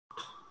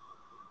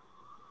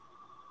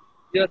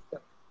Yes,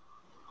 sir.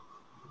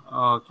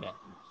 Okay.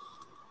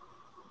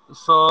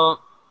 So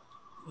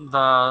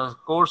the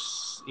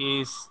course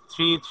is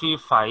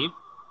 335,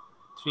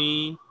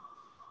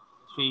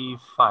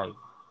 335,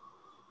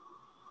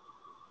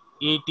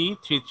 ET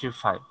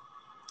 335.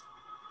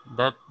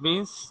 That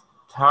means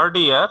third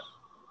year,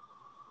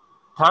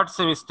 third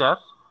semester,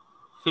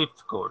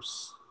 fifth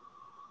course.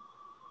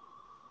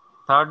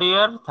 Third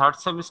year, third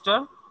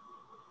semester,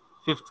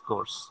 fifth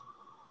course.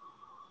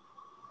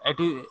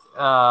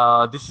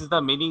 This is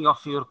the meaning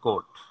of your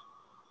code.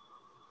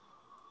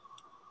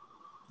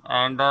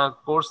 And the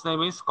course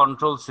name is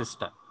Control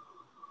System.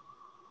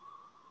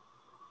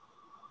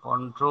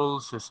 Control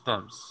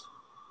Systems.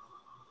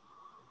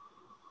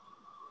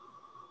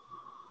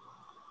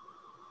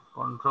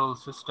 Control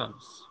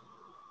Systems.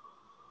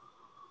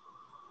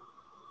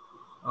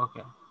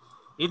 Okay.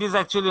 It is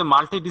actually a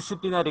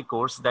multidisciplinary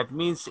course. That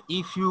means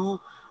if you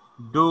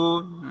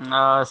do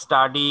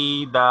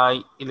study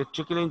the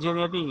electrical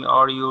engineering,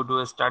 or you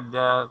do study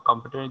the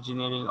computer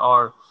engineering,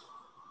 or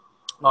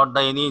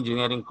the any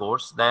engineering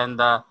course, then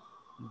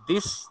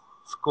this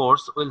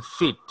course will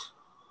fit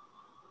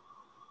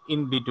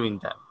in between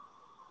them.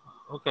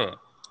 Okay,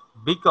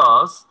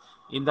 because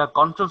in the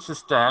control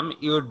system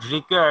you would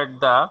require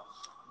the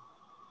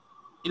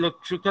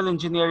electrical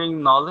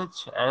engineering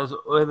knowledge as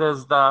well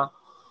as the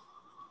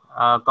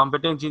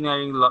computer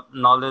engineering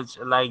knowledge.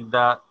 Like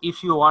the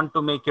if you want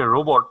to make a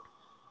robot,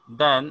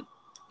 then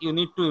you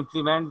need to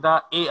implement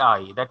the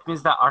AI, that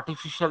means the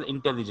artificial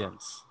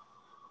intelligence.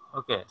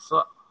 Okay,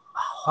 so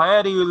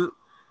where you will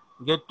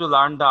get to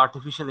learn the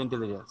artificial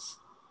intelligence?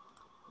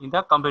 In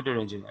the computer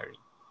engineering.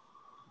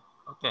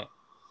 Okay,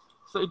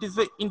 so it is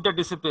an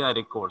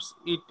interdisciplinary course.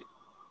 It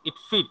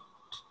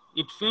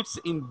fits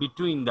in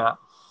between the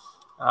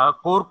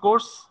core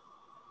course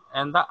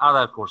and the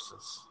other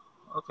courses.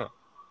 Okay,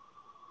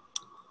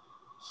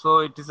 so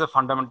it is a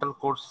fundamental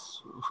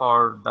course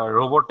for the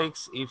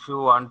robotics. If you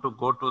want to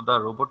go to the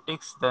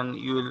robotics, then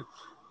you will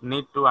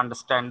need to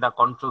understand the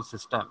control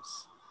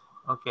systems.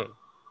 Okay,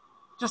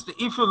 just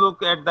if you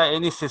look at the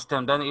any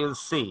system, then you'll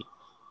see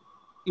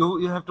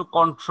you have to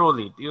control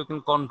it. You can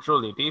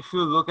control it. If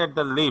you look at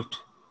the lift,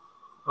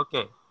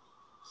 okay,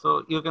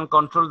 so you can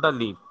control the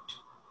lift.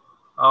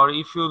 Or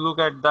if you look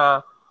at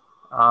the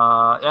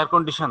air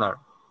conditioner,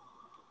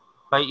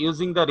 by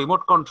using the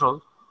remote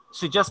control,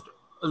 so just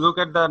look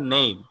at the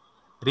name,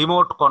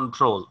 remote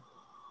control.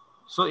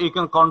 So you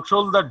can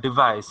control the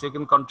device, you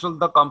can control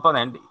the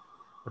component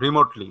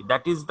remotely.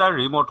 That is the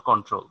remote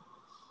control.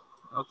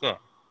 Okay,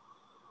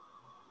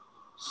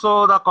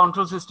 so the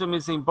control system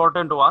is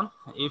important one.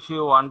 If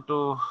you want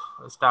to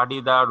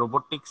study the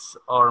robotics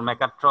or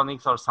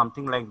mechatronics or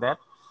something like that,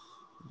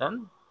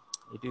 then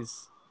it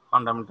is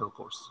fundamental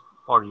course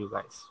for you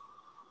guys.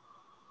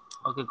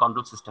 Okay,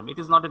 control system. It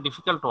is not a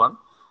difficult one.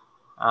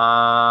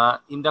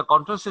 In the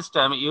control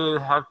system, you will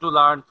have to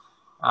learn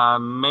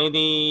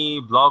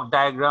many block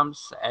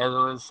diagrams as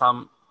well as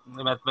some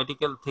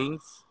mathematical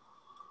things,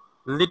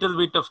 little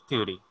bit of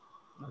theory.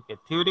 Okay,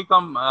 theory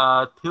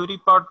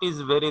part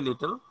is very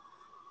little.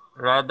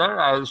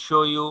 Rather, I will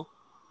show you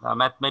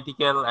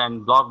mathematical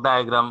and block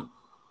diagram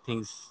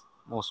things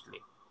mostly.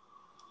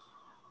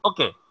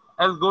 Okay,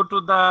 I'll go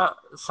to the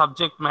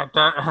subject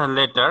matter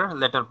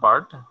later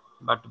part.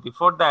 But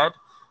before that,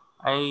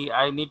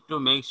 I need to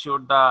make sure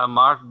the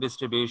mark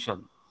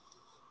distribution.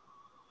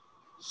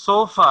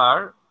 So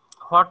far,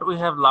 what we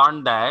have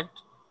learned that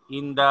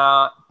in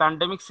the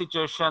pandemic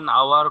situation,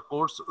 our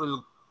course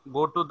will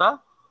go to the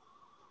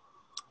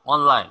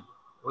online,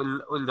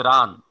 will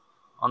run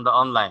on the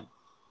online.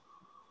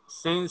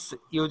 Since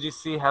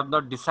UGC have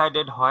not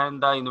decided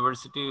when the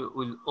university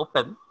will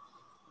open,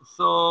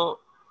 so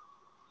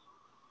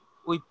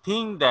we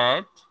think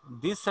that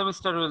this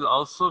semester will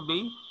also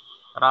be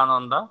run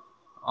on the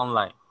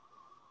online.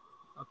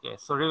 Okay,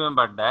 so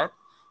remember that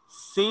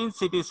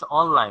since it is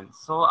online,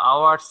 so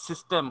our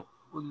system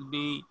will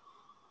be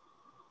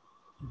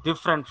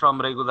different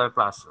from regular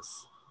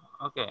classes.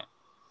 Okay,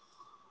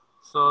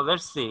 so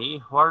let's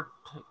see what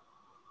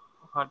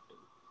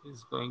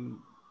is going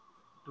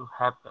to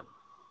happen.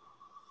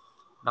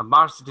 The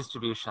marks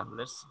distribution.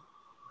 Let's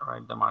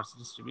write the marks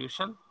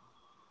distribution.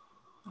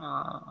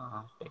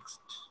 Text.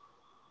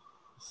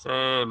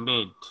 Say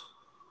mid.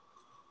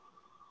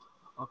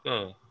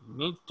 Okay,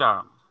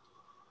 midterm.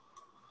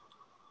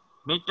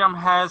 Midterm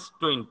has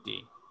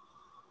 20.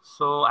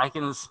 So I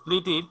can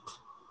split it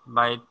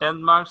by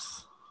 10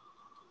 marks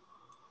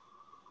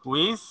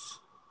quiz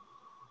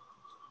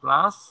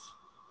plus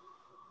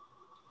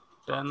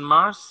 10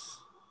 marks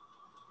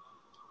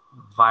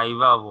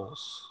viva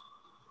voce.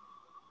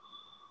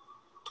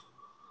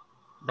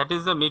 That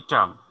is the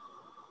midterm.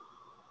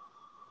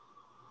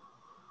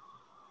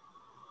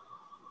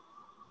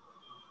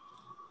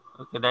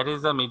 Okay, that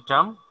is the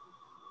midterm.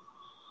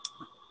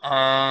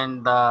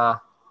 And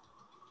the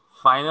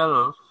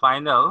final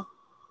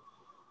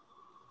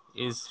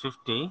is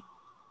 50.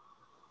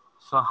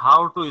 So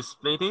how to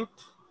split it?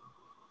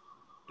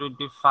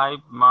 25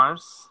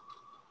 marks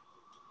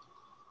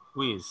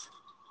quiz.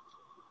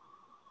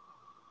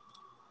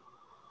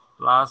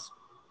 plus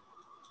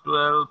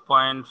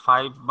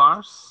 12.5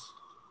 marks,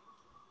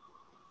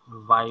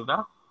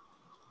 Viva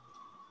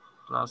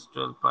plus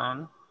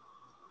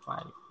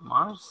 12.5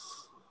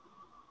 marks,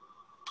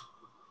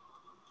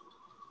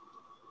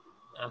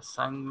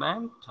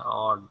 assignment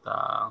or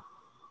the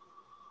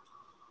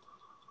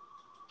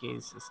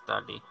case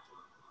study.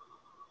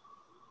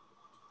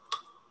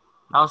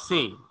 Now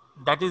see,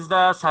 that is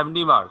the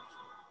 70 mark.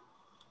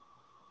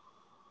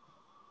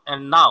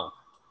 And now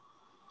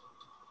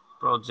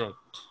project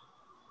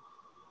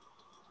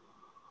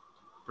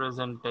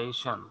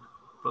presentation,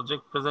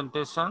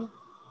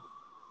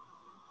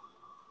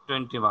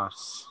 20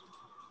 marks.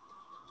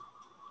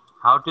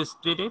 How to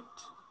split it?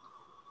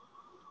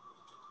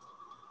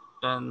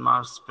 10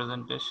 marks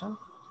presentation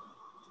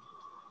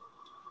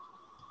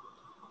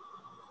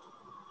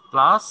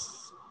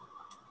plus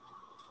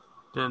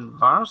 10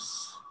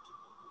 marks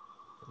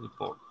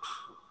report.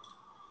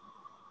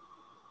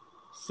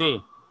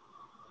 See,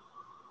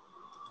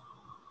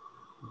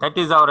 that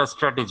is our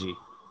strategy.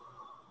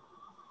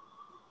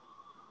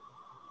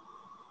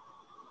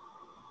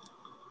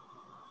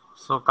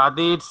 So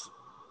Kadir,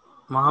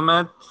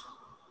 Mohammed.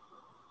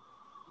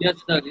 Yes,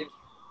 sir.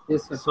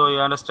 Yes, sir. So you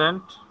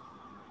understand?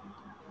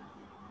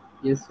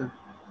 Yes, sir.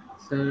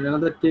 So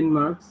another 10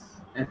 marks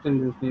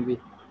attendance maybe.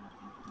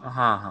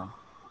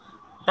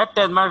 That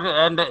 10 marks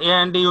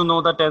and you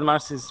know the 10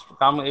 marks is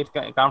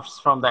it comes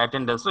from the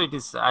attendance. So it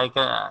is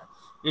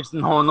it's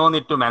no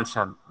need to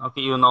mention.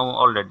 Okay, you know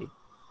already.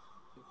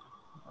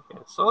 Okay,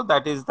 so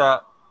that is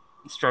the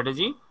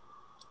strategy.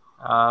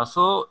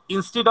 So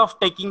instead of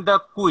taking the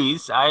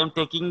quiz, I am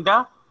taking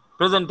the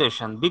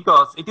presentation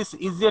because it is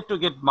easier to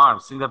get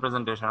marks in the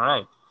presentation,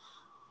 right?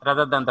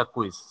 Rather than the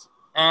quiz.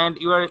 And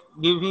you are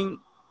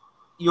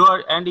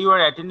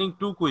attending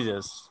 2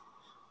 quizzes.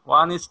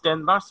 One is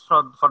 10 marks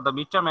for the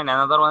midterm and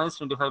another one is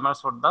 25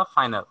 marks for the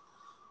final.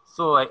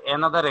 So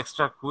another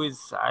extra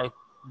quiz, I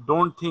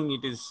don't think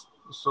it is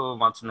so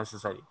much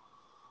necessary.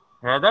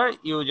 Rather,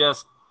 you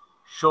just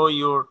show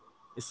your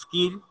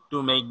skill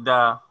to make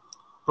the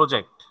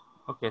project.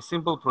 Okay,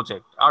 simple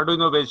project,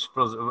 Arduino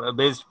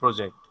based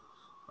project.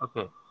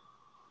 Okay,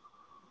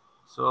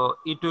 so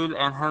it will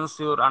enhance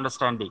your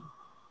understanding.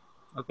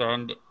 Okay,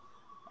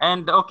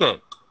 and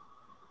okay,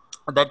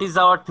 that is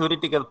our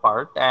theoretical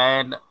part,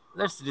 and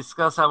let's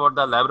discuss about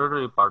the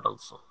laboratory part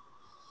also.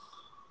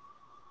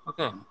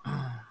 Okay,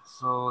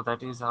 so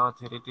that is our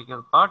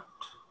theoretical part.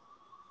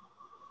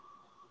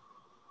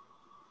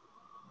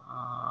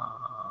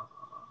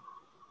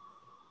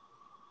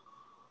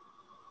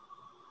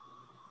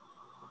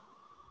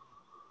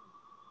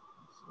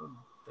 So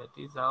that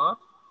is our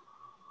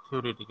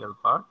theoretical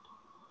part.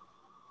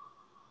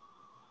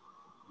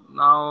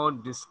 Now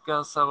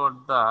discuss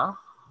about the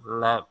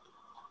lab.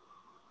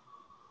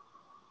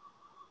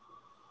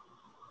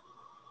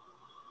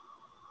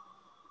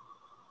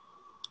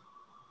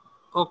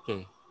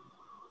 Okay,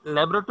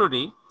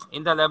 laboratory.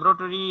 In the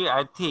laboratory,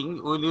 I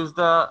think we'll use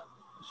the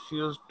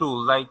few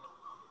tool like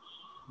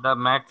the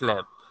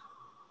MATLAB.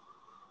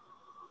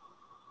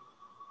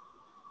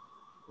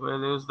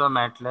 We'll use the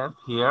MATLAB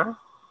here,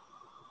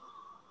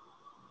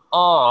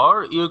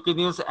 or you can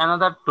use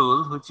another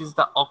tool which is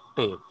the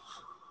Octave.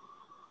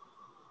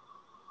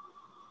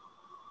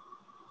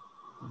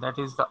 That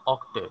is the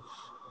Octave,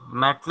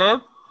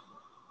 MATLAB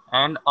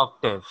and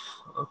Octave.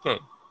 Okay,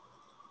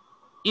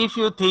 if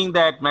you think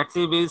that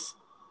MATLAB is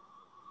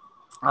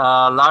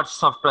large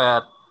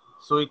software,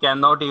 so you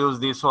cannot use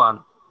this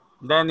one,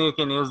 then you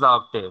can use the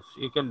Octave.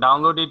 You can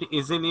download it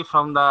easily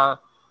from the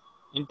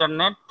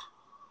internet.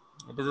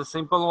 It is a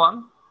simple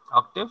one,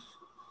 Octave.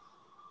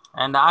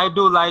 And I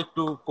do like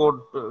to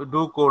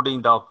do code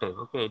in the Octave.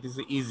 Okay, it is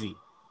easy.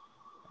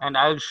 And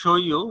I'll show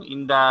you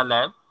in the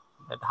lab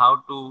that how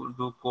to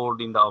do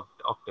code in the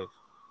Octave.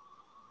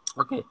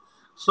 Okay,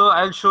 so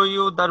I'll show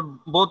you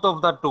both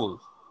of the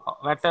tools,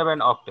 MATLAB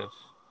and Octave.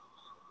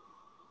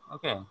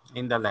 Okay,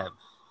 in the lab.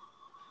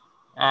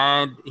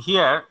 And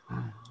here,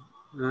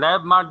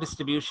 lab mark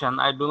distribution,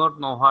 I do not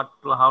know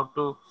how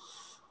to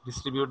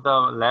distribute the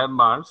lab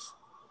marks.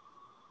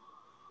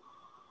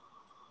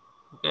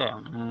 Okay,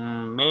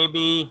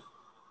 maybe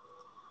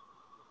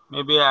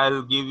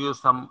I'll give you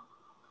some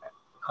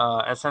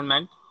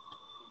assignment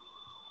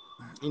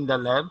in the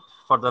lab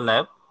for the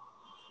lab,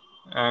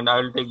 and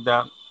I'll take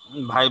the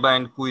Viva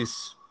and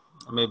quiz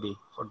maybe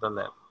for the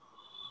lab.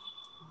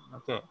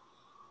 Okay,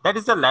 that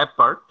is the lab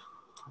part.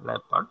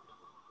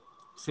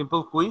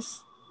 Simple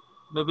quiz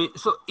maybe.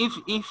 So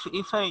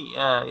if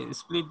I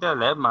split the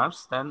lab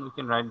marks, then we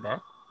can write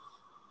that.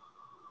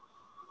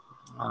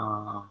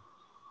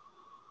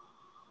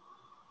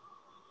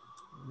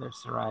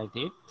 Let's write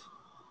it.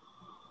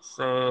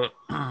 Say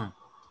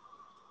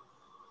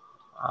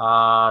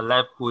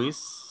lab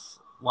quiz.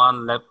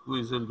 One lab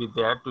quiz will be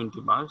there,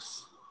 20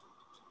 marks.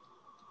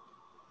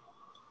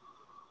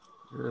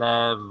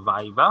 Lab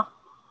Viva,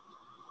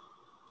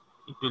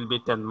 it will be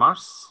 10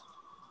 marks.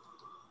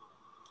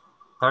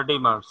 30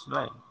 marks,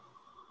 right?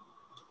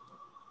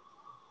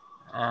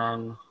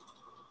 And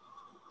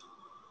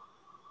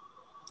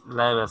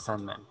Live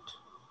assignment.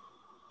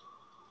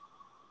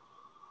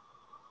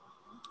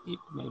 It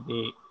may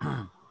be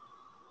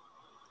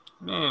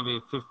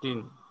maybe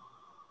 15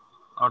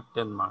 or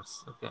 10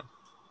 marks. Okay.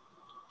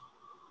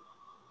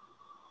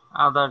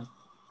 Other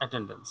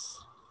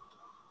attendance.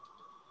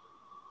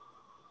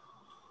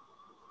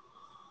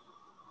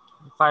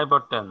 5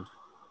 or 10.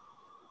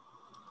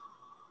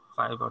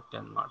 5 or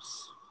 10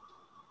 marks.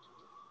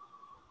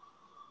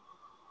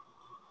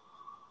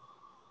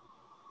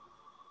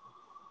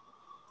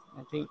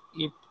 I think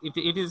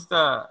it is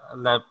the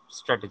lab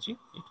strategy.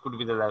 It could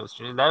be the lab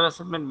strategy. Lab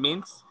assessment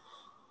means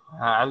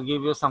I'll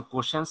give you some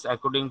questions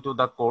according to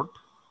the code.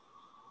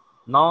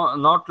 No,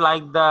 not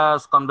like the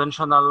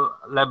conventional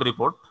lab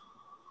report,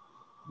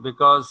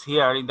 because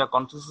here in the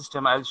control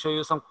system, I'll show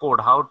you some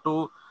code, how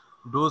to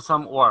do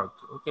some work.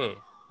 Okay,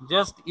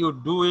 just you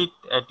do it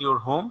at your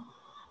home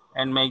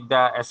and make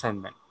the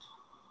assignment.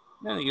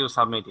 Then you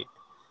submit it.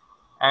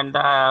 And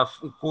the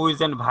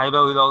quiz and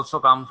viva will also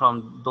come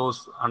from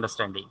those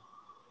understanding.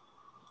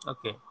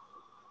 Okay.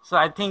 So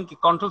I think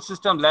control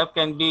system lab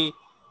can be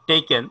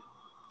taken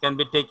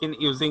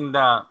using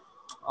the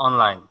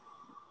online.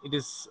 It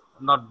is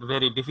not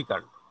very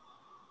difficult.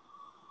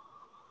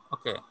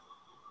 Okay.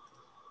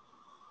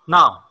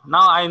 Now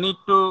I need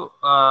to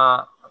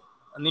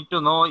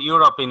know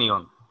your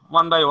opinion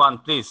one by one,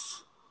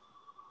 please.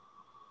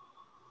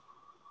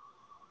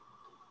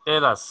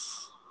 Tell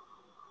us,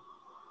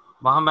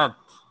 Mohammed.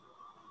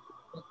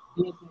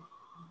 Yes, sir.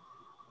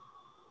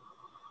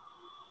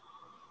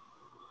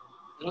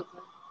 Hello,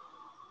 sir.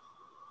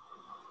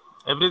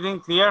 Everything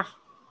clear?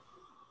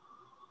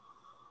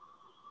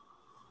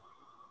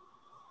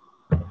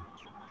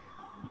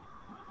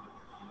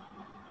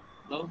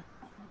 Hello.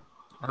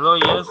 Hello,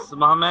 yes,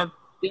 Mohammed.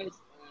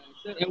 Yes,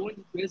 sir. I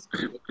wanted to ask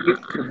you a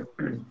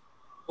question.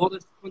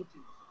 August 20th,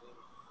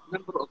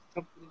 number of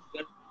companies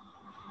that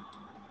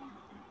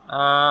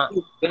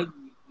took value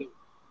low.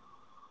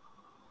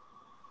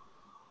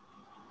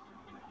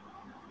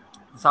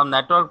 Some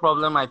network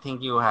problem I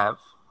think you have.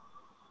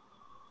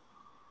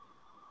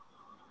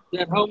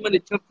 There, how many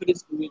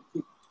companies do we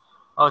took?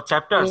 Oh,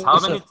 chapters. How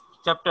many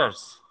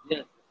chapters?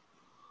 Yes.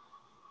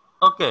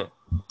 Okay.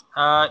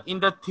 In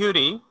the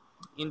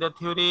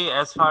theory,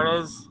 as far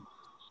as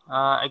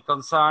I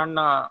concern,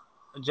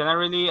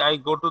 generally I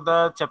go to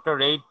the chapter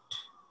 8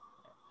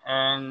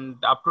 and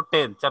up to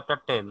 10,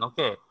 chapter 10.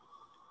 Okay.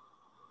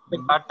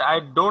 But I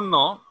don't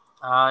know,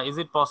 is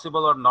it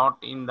possible or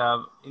not in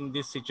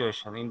this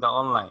situation, in the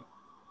online.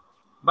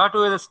 But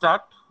we'll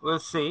start, we'll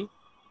see.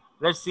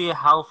 Let's see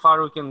how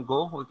far we can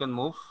go, we can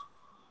move.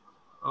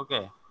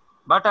 Okay.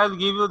 But I'll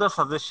give you the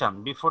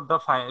suggestion before the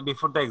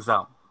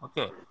exam.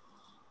 Okay.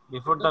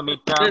 Before the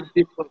midterm.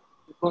 Before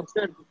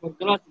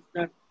class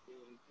start.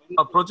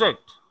 A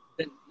project.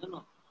 Then,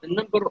 no. The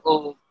number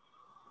of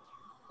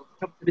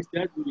companies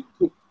that we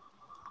took.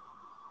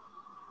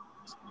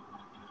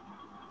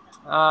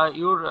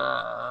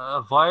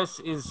 Your voice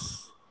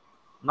is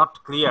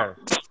not clear.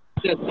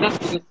 Yes,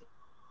 that's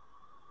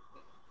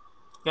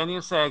Can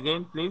you say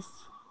again, please?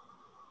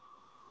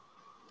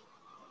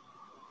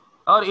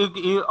 Or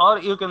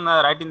you can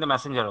write in the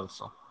messenger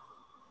also.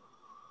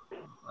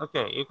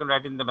 Okay, you can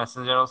write in the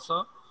messenger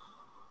also.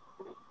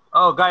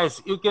 Oh,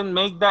 guys, you can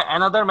make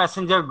another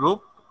messenger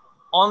group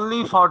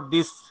only for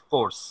this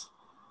course.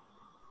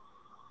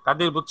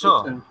 Kadir,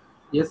 buchcho?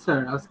 Yes,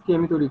 sir. আজকে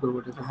আমি তৈরি করব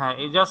এটা। হ্যাঁ,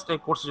 এই just এই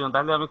কোর্সের জন্য,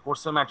 তাহলে আমি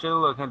কোর্সের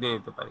ম্যাটেরিয়াল ওখানে দিয়ে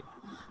দিতে পারি।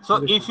 So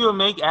if you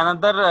make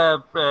another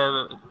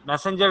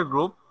messenger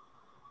group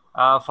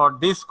for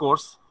this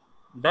course,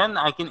 then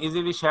I can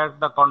easily share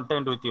the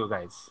content with you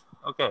guys.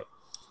 Okay.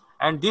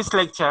 And this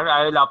lecture I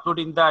will upload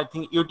in the, I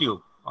think, YouTube,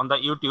 on the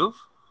YouTube.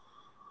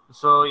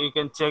 So you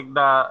can check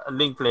the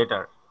link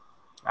later.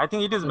 I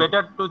think it is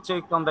better to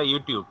check on the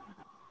YouTube.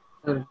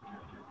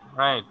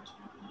 Right.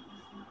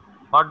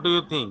 What do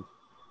you think?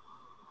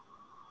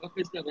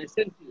 okay, sir. I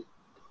sent you.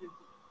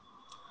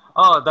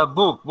 Oh, the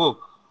book.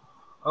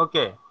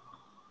 Okay.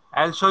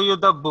 I'll show you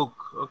the book.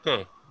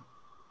 Okay.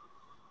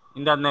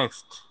 In the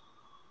next.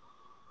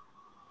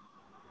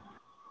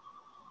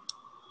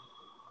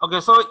 Okay,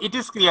 so it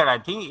is clear, I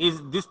think.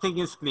 This thing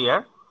is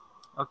clear.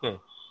 Okay.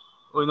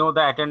 We know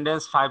the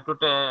attendance 5 to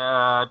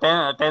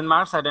 10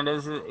 marks.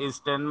 Attendance is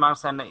 10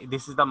 marks, and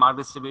this is the mark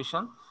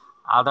distribution,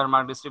 other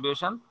mark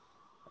distribution.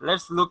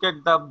 Let's look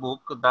at the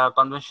book, the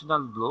conventional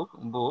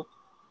book.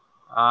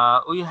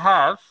 We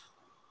have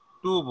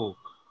 2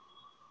 books.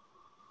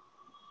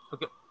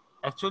 Okay,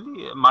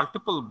 actually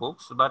multiple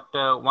books, but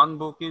one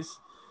book is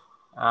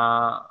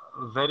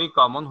very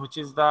common, which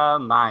is the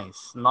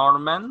nice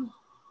Norman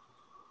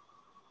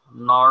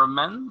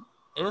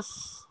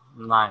is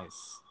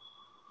nice.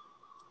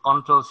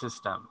 Control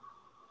system.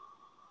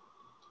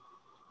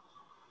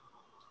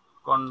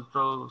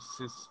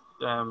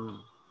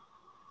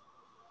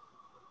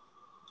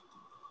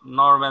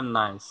 Norman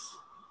nice.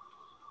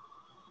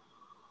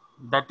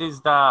 That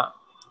is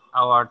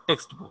our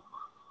textbook.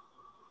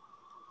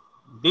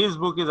 This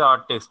book is our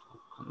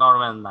textbook,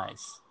 Norman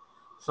nice.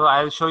 So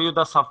I'll show you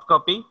the soft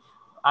copy.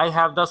 I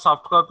have the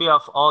soft copy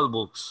of all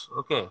books.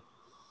 Okay.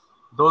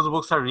 Those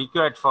books are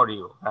required for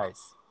you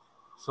guys.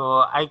 So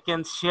I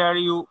can share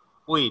you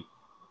with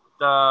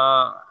the,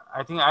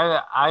 I think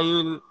I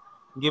will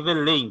give a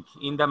link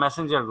in the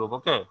messenger group,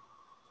 okay?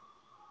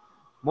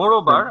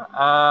 Moreover,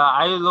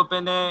 I will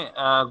open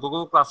a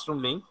Google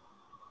Classroom link,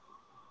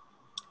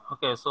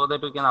 okay, so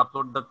that we can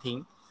upload the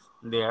thing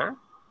there.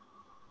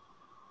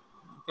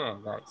 Okay,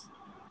 guys.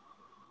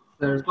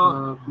 Sir,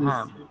 So,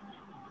 please.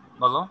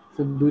 বলো।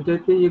 So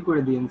দুইটাতে ইয়ে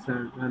করে দিন sir,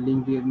 link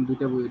দিয়ে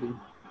দুইটা বই দিন।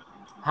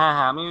 হ্যাঁ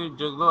হ্যাঁ, আমি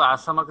যেগুলো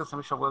আছে আমার কাছে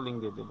আমি সবগুলো লিংক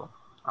দিয়ে দেবো,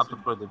 আপলোড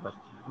করে দেবো আর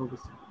কি। Okay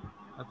sir.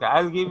 Okay,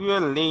 I'll give you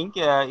a link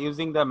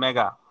using the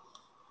Mega.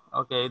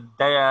 Okay,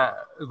 the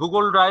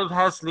Google Drive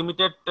has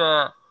limited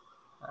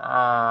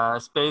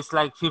space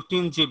like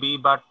 15 GB,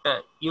 but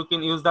you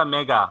can use the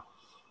Mega,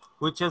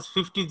 which is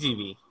 50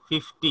 GB,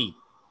 50,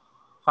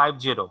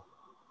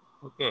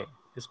 okay,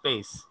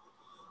 space.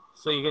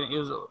 So you can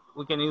use,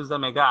 we can use the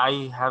Mega. I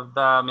have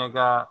the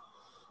Mega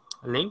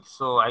link,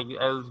 so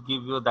I'll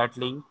give you that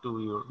link to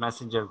your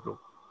messenger group.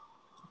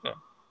 Okay.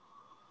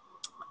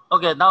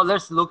 Okay, now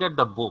let's look at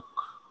the book.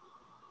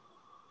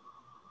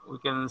 We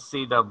can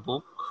see the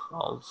book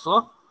also.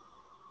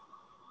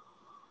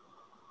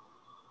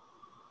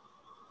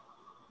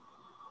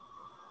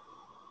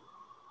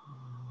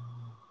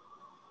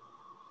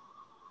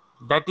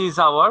 That is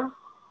our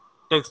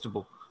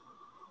textbook.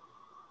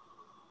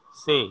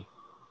 See,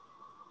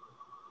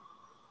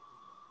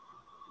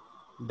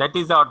 that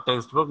is our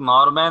textbook,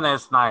 Norman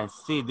S. Nice.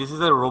 See, this is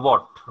a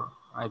robot,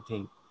 I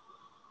think.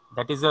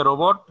 That is a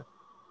robot.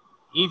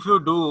 If you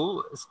do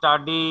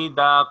study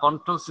the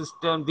control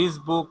system, this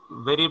book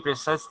very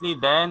precisely,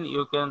 then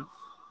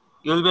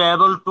you'll be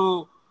able to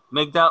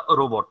make the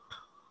robot.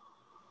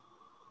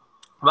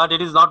 But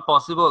it is not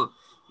possible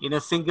in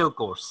a single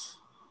course.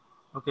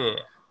 Okay,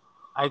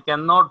 I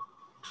cannot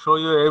show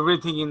you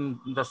everything in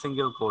the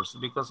single course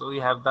because we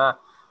have the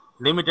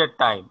limited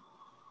time.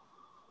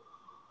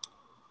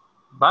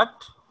 But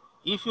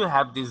if you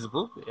have this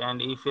book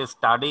and if you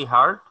study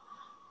hard,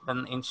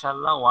 then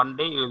inshallah one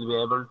day you will be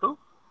able to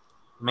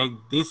make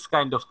this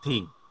kind of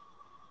thing.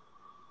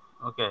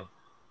 Okay,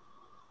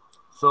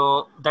 so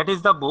that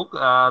is the book.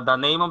 The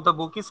name of the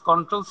book is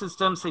Control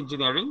Systems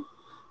Engineering.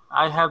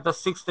 I have the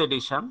 6th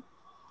edition.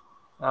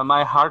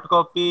 My hard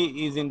copy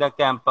is in the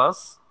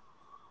campus.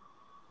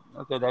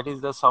 Okay, that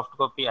is the soft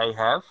copy I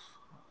have,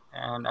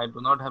 and I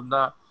do not have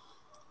the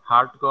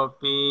hard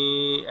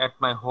copy at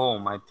my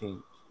home, I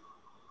think.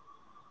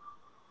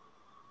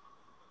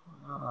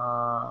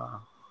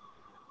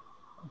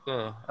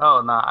 Okay,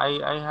 oh no,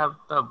 I have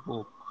the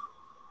book.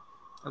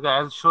 Okay,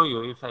 I'll show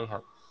you if I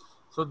have.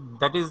 So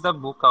that is the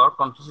book, our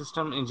Control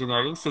System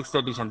Engineering 6th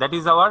edition. That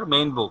is our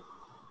main book.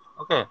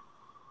 Okay,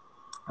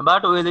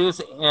 but we'll use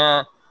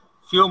a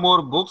few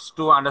more books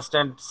to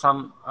understand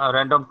some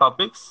random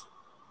topics,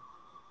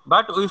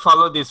 but we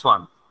follow this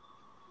one.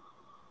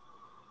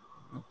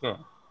 Okay,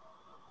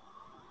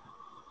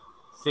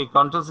 see,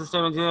 Control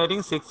System Engineering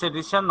 6th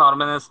edition,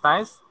 Norman S.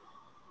 Nice,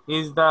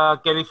 is the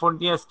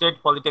California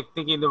State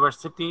Polytechnic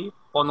University,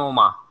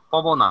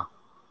 Pomona.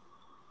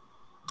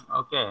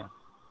 Okay,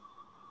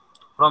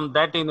 from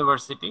that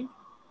university,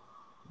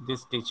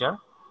 this teacher,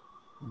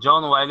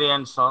 John Wiley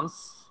and Sons.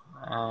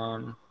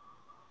 And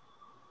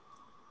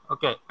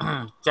okay,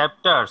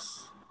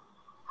 chapters.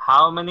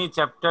 How many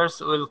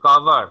chapters will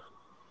cover?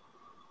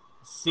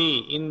 See,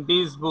 in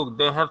this book,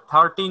 they have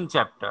 13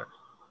 chapters.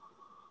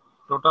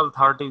 Total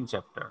 13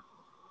 chapters.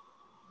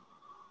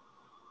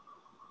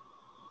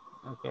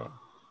 Okay.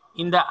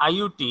 In the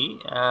IUT,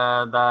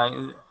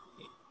 the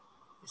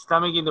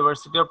Islamic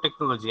University of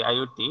Technology,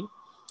 IUT,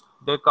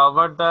 they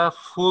covered the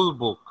full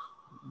book.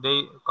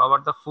 They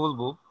covered the full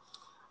book.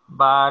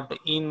 But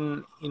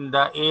in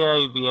the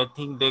AIB, I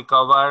think they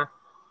cover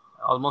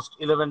almost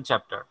 11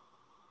 chapter.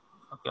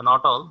 Okay,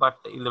 not all, but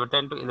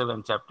 10 to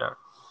 11 chapter.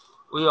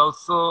 We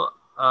also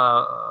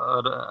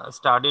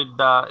studied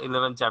the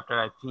 11 chapter,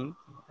 I think,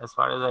 as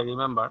far as I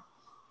remember.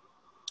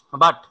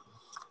 But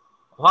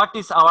what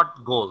is our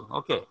goal?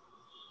 Okay,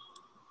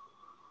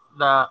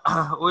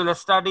 we'll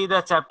study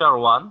the chapter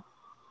 1.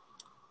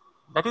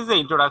 That is the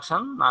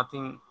introduction,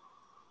 nothing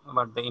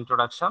but the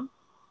introduction.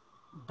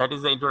 That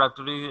is the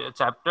introductory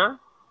chapter.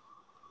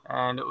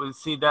 And we'll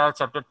see the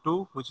chapter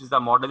 2, which is the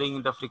modeling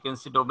in the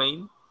frequency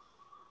domain.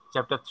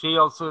 Chapter 3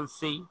 also we'll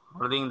see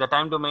modeling in the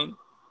time domain.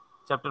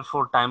 Chapter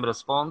 4, time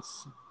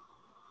response.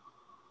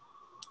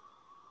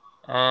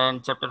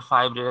 And chapter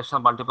 5,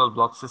 directional multiple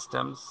block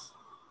systems.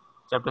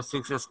 Chapter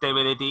 6 is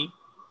stability.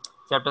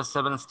 Chapter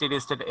 7, steady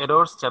state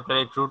errors. Chapter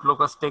 8, root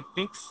locus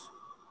techniques.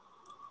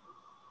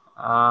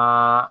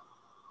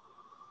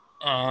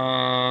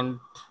 And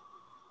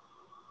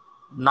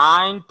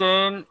 9,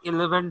 10,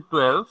 11,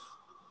 12.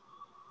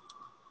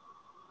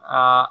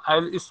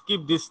 I'll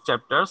skip these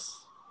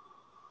chapters,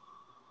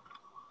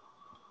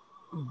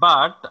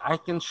 but I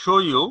can show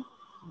you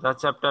the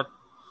chapter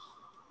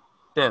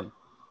 10.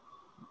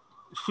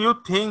 Few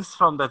things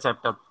from the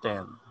chapter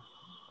 10.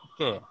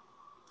 Okay,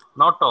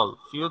 not all,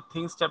 few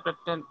things chapter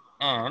 10.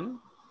 And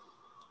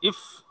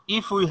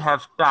if we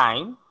have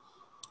time,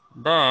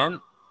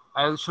 then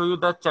I'll show you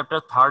the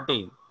chapter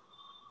 13,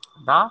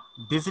 the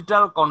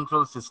digital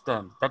control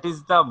system. That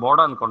is the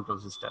modern control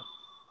system.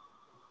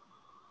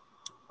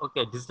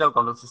 Okay, digital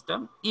control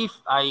system, if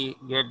I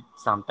get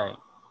some time.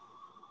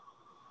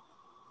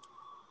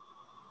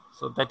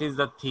 So that is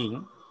the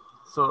thing.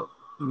 So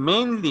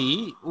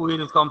mainly we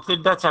will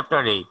complete the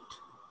chapter 8.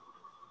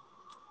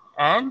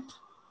 And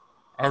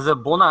as a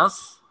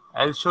bonus,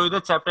 I'll show you the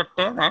chapter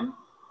 10 and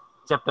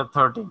chapter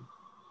 13.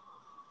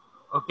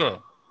 Okay.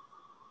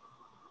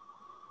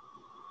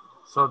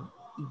 So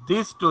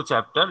these two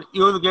chapters,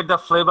 you will get the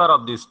flavor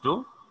of these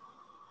two.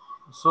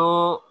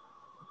 So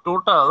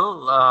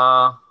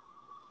total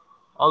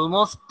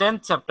almost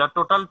 10 chapter,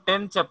 total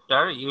 10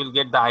 chapter, you will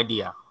get the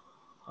idea.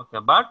 Okay,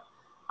 but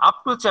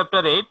up to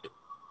chapter 8,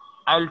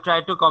 I will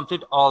try to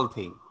complete all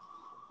things.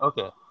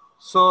 Okay,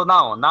 so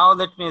now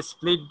let me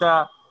split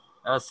the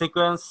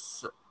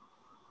sequence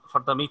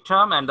for the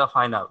midterm and the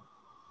final.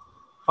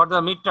 For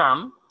the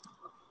midterm,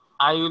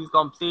 I will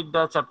complete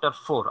the chapter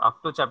 4,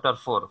 up to chapter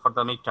 4 for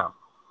the midterm.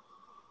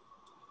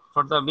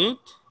 For the mid,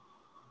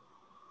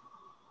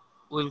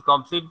 we will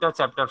complete the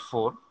chapter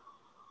 4,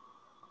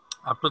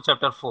 up to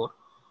chapter 4.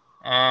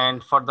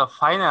 And for the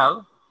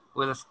final,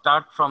 we'll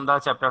start from the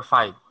chapter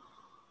 5,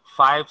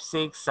 5,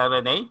 6,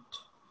 7, 8.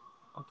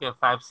 Okay,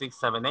 5, 6,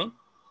 7, 8.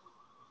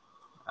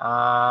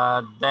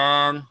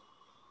 Then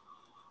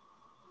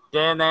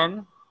 10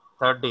 and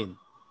 13.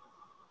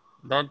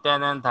 Then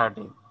 10 and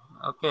 13.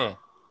 Okay.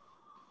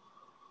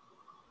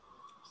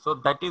 So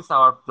that is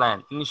our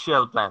plan,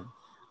 initial plan.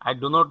 I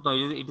do not know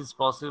if it is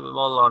possible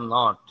or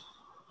not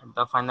at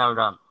the final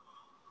run.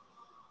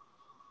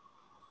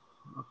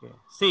 Okay.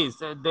 See,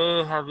 so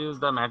they have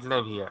used the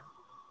MATLAB here.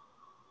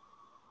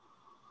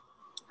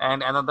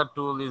 And another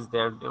tool is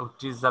there,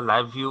 which is the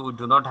live view. We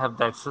do not have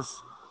the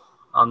access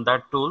on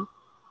that tool.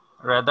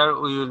 Rather,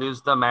 we will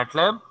use the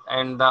MATLAB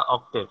and the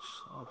Octave.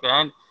 Okay,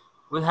 and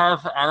we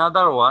have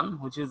another one,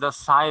 which is the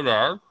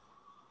Scilab.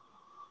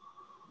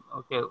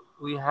 Okay,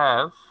 we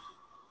have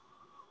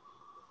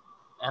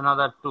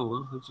another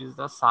tool, which is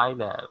the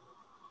Scilab.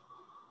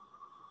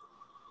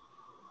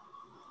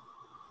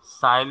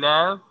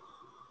 Scilab,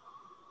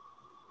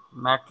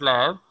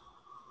 MATLAB,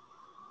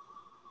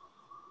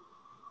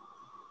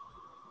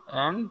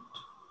 and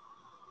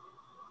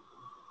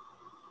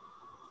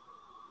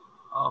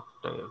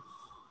Octave.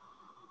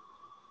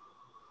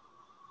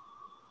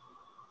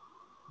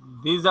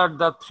 These are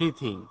the three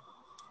things,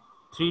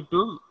 three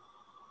tools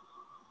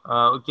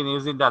we can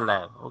use in the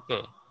lab.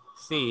 Okay,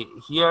 see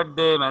here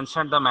they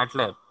mentioned the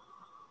MATLAB.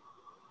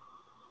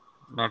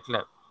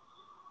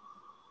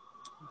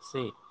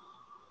 See,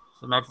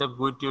 so MATLAB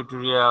GUI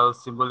tutorial,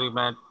 symbolic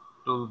math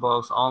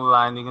toolbox,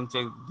 online. You can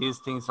check these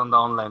things on the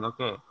online.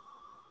 Okay.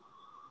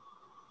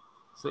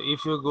 So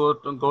if you go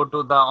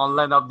to the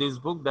online of this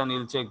book, then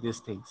you'll check these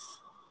things.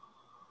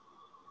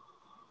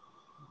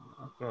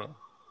 Okay.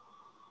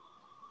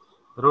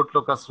 Root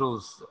locus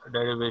rules,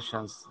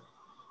 derivations.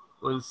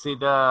 We'll see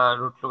the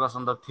root locus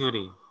on the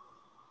theory.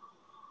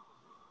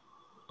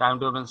 Time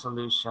domain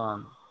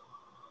solution,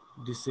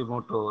 DC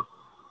motor.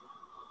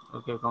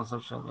 Okay,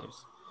 consumption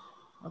rates.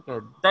 Okay,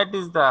 that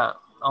is the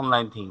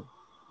online thing.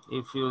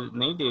 If you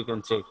need, you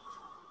can check.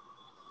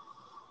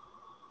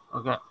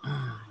 Okay.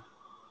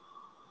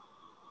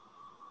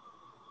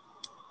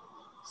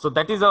 So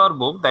that is our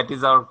book. That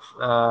is our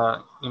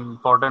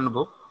important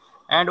book.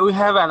 And we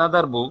have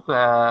another book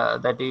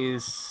that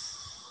is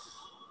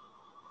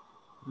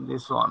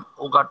this one,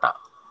 Ogata.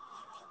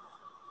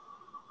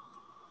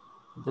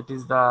 That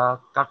is the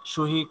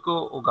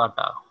Katsuhiko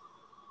Ogata.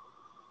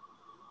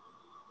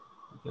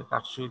 Okay,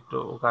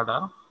 Katsuhiko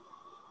Ogata.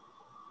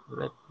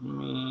 Let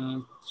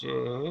me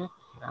check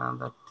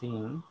another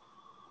thing.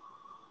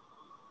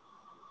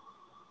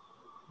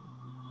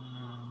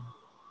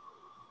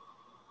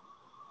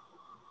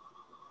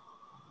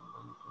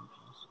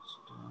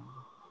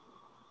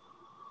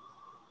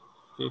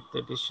 Fifth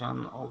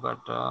edition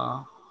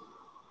Ogata,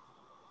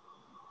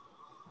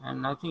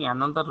 and I think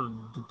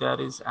there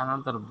is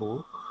another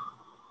book.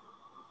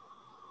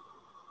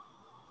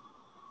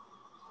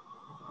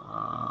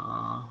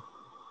 I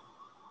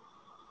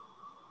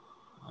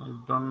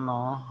don't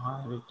know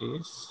where it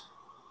is.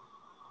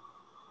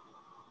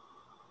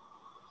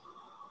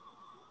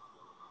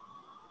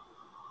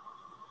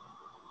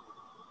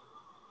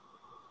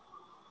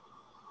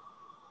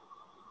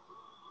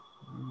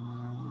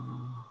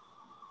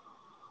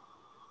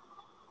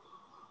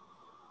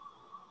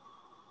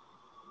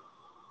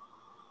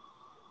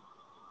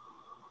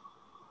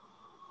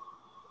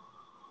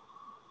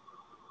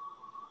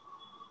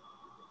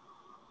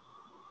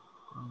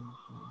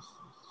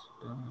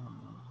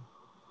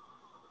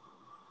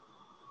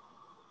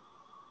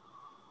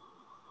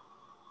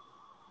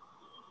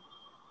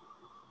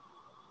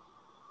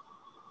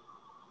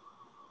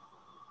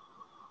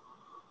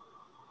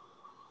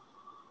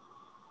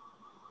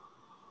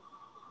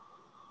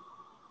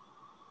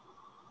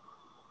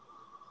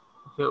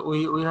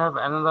 Okay, we have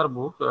another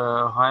book.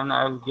 When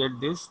I will get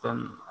this,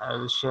 then I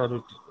will share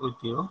it with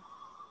you.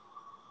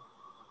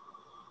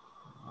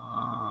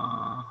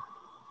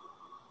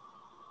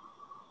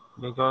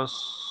 because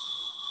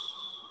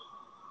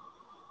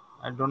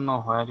I don't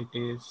know where it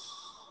is.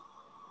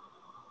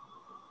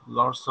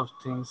 Lots of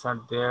things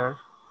are there.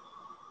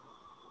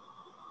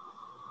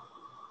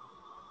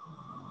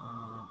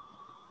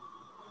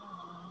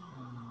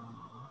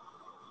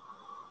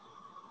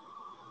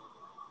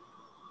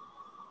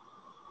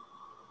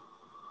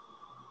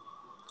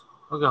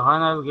 Okay,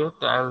 when I'll get,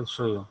 I'll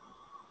show you.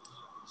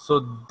 So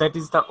that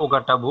is the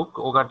Ogata book.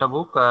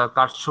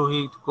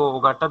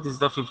 Katsuhiko Ogata. This is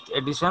the 5th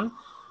edition.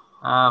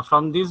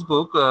 From this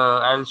book,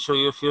 I'll show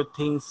you a few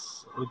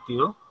things with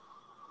you.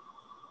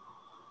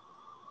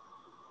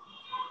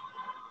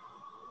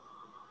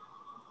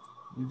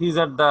 These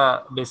are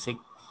the basic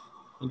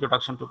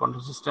introduction to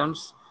quantum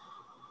systems,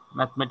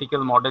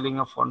 mathematical modeling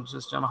of quantum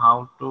system,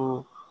 how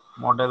to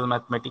model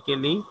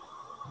mathematically,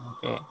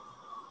 okay,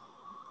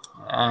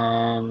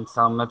 and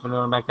some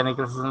mathematical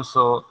mechanical systems.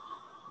 So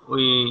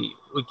we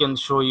can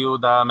show you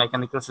the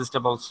mechanical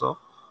system also,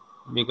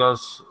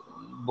 because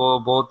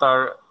both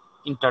are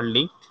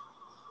interlinked,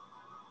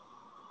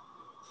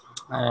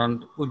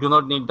 and we do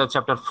not need the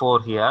chapter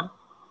 4 here.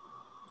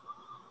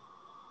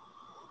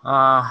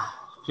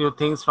 Few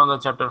things from the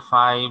chapter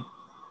 5,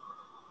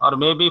 or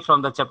maybe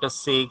from the chapter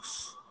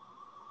 6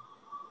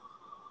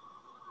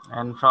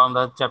 and from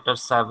the chapter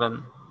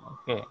 7,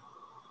 okay,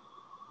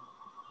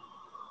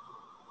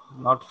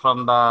 not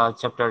from the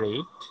chapter 8.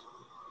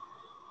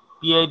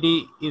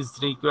 PID is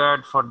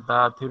required for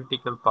the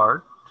theoretical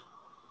part,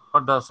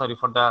 for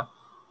the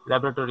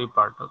laboratory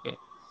part, okay.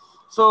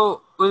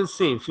 So we'll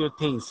see a few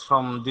things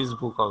from this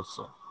book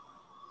also,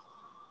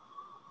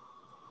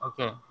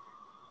 okay.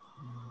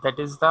 That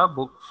is the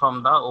book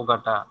from the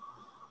Ogata,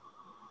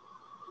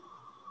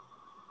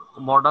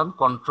 Modern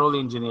Control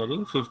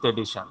Engineering, 5th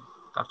edition,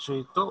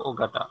 Katsuhito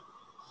Ogata.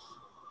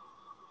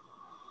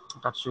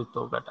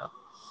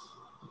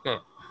 Okay.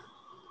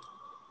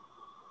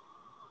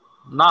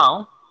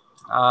 Now,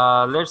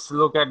 let's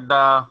look at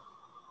the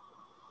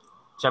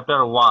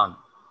chapter 1.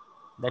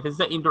 That is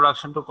the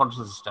introduction to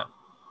quantum system.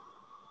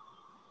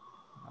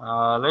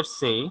 Let's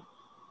see.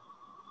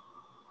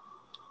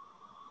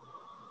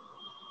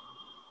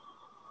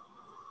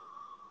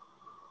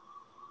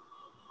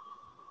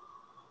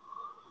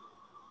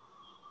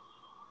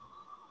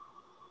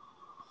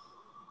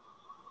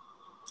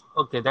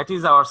 Okay, that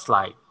is our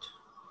slide.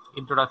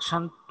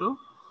 Introduction to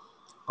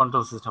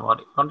control system, or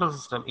control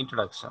system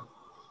introduction.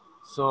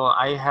 So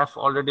I have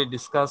already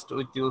discussed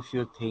with you a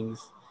few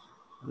things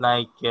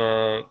like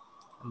the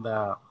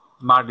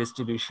mark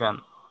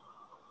distribution,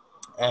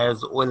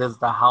 as well as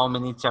the how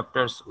many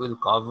chapters will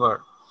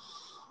cover.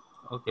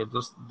 Okay,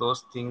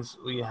 those things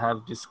we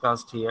have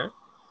discussed here.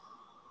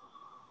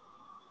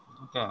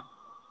 Okay.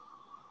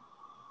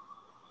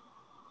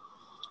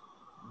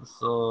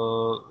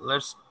 So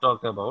let's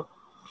talk about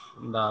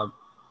the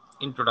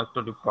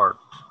introductory part.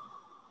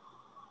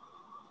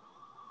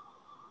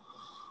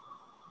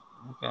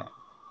 Okay.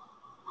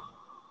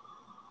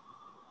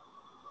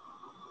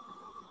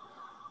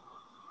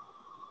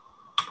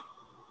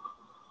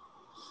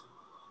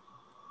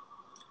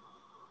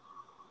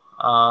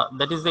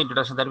 That is the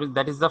introduction.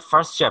 That is the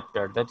first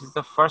chapter. That is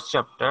the first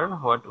chapter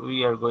what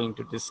we are going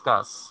to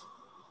discuss.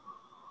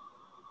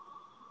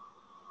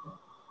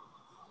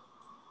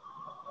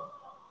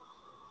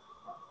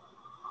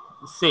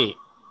 See,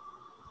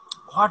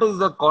 what is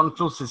the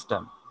control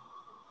system?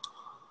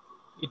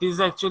 It is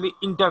actually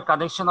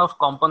interconnection of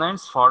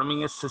components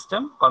forming a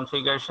system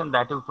configuration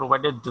that will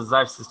provide a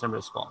desired system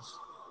response.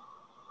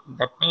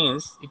 That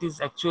means it is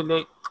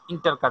actually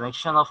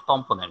interconnection of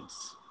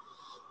components.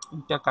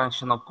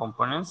 Interconnection of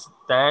components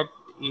that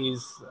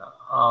is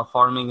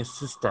forming a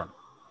system.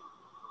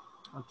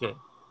 Okay.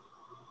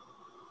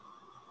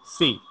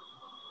 See,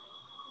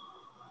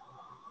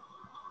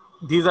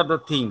 these are the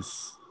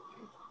things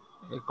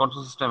a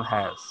control system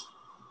has.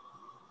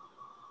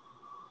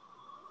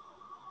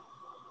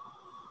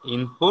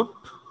 Input,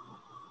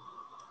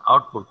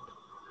 output,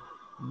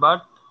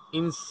 but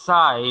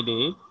inside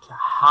it,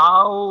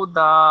 how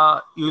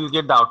you will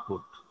get the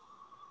output.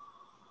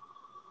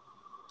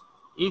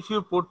 If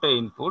you put the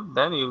input,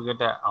 then you will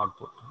get an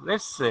output.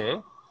 Let's say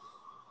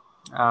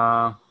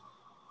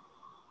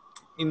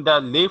in the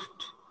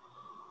lift,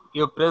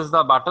 you press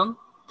the button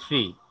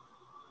 3.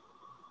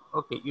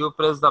 Okay, you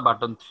press the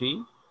button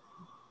 3.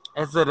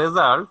 As a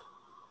result,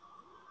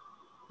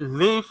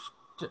 lift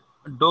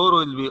door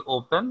will be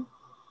open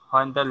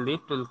when the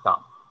lift will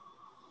come.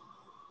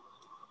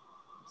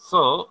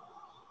 So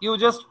you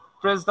just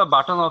press the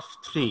button of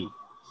 3.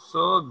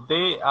 So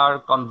they are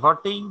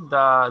converting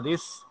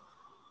this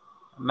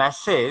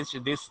message,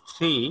 this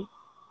 3,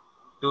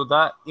 to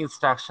the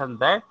instruction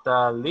that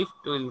the lift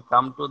will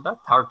come to the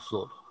 3rd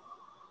floor.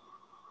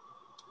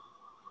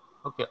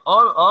 Okay,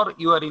 or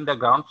you are in the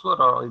ground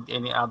floor or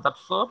any other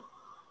floor,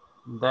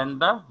 then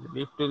the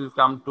lift will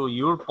come to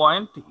your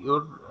point,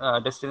 your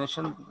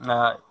destination,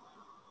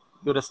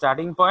 your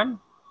starting point.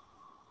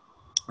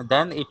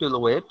 Then it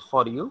will wait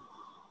for you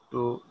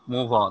to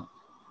move on.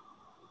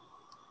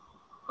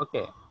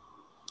 Okay.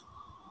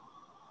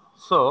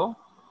 So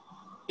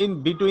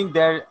in between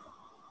there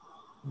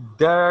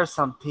there are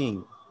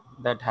something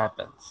that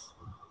happens.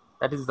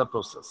 That is the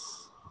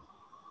process.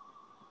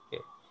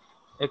 Okay.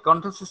 A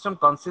control system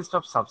consists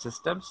of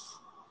subsystems,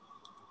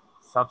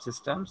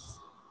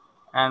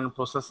 and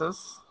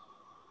processes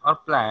or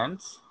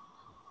plants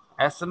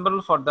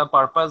assembled for the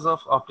purpose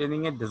of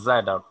obtaining a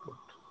desired output.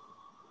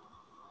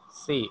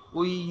 See,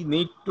 we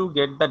need to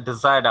get the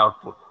desired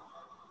output.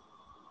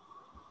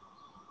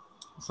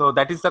 So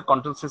that is the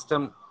control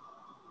system,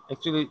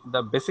 actually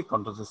the basic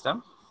control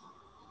system.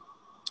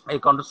 A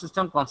control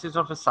system consists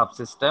of a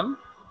subsystem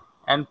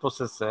and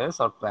processes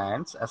or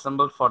plants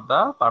assembled for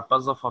the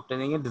purpose of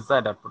obtaining a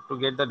desired output. To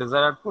get the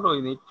desired output,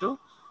 we need to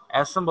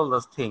assemble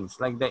those things.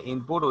 Like the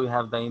input, we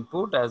have the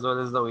input as well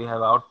as we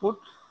have output.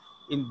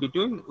 In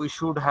between, we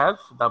should have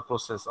the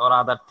process or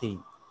other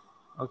thing.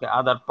 Okay,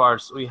 other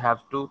parts we have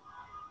to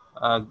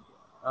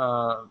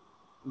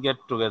get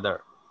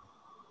together.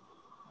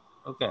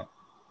 Okay,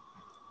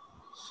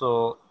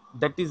 so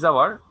that is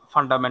our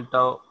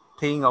fundamental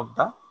thing of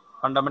the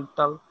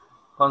fundamental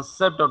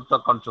concept of the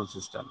control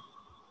system.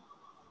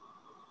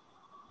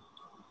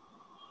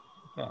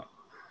 Okay,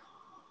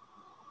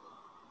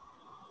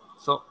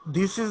 so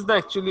this is the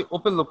actually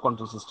open loop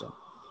control system.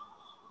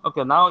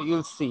 Okay, now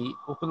you'll see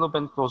open loop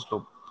and closed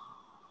loop.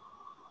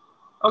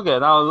 Okay,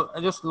 now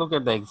just look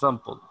at the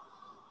example.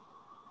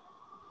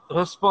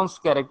 Response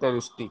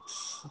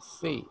characteristics.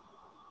 See,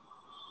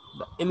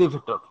 the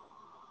elevator.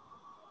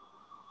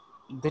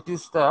 That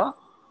is the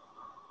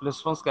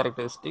response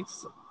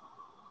characteristics.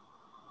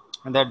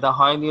 And that the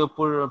when you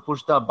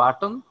push the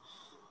button,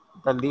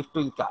 the lift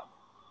will come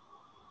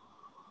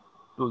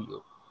to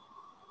you.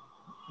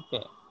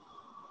 Okay,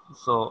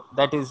 so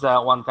that is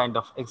one kind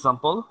of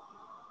example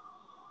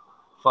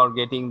for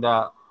getting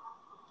the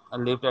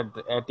lift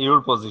at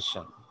your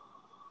position.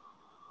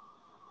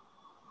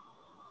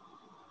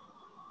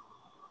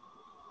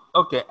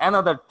 Okay,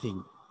 another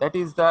thing, that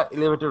is the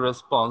elevator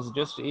response.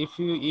 Just if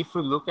you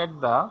look at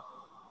the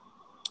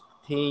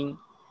thing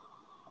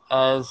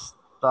as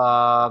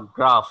the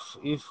graph,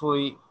 if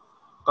we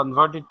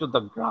convert it to the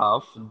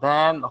graph,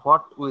 then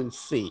what we'll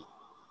see,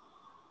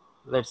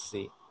 let's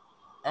see,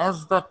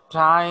 as the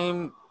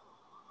time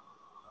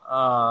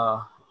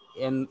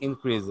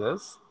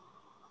increases,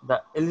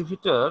 the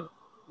elevator,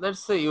 let's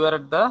say you are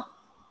at the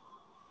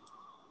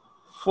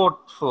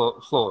fourth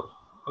floor.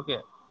 Okay,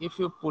 if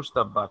you push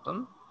the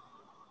button,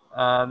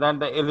 then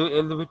the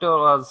elevator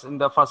was in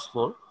the first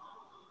floor,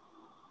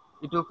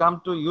 it will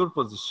come to your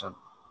position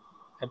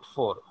at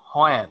 4.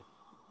 When?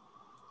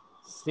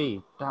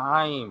 See,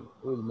 time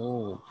will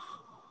move.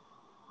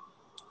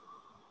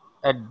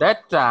 At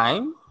that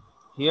time,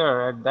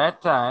 here at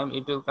that time,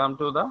 it will come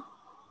to the,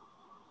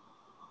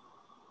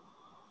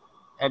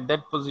 at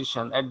that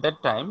position, at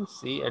that time,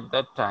 see, at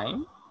that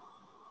time,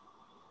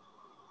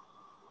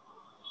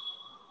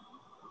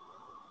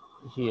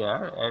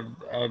 here,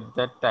 at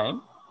that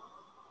time,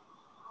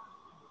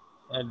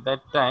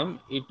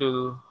 it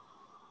will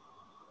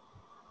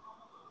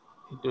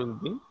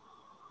be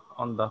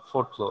on the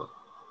 4th floor.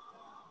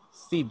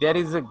 See, there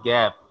is a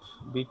gap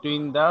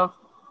between the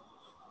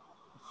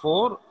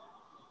 4.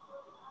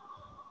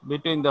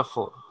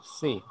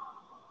 See,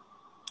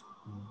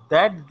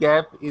 that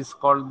gap is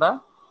called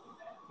the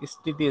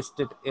steady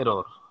state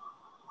error.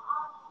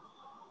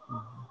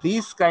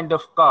 This kind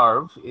of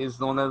curve is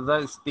known as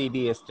the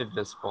steady state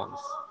response.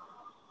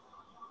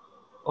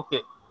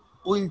 Okay,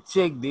 we'll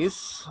check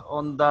this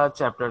on the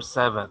chapter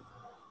 7.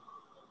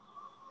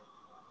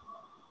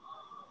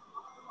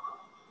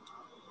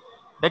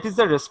 That is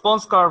the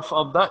response curve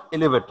of the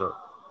elevator.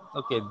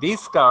 Okay,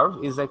 this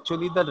curve is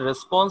actually the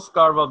response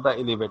curve of the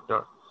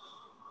elevator.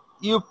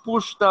 You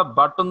push the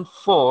button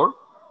 4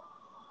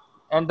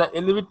 and the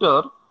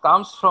elevator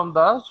comes from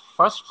the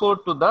 1st floor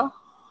to the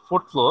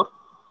 4th floor.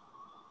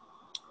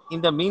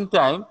 In the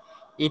meantime,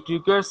 it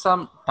requires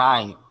some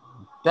time.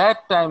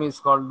 That time is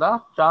called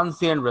the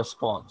transient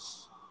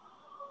response.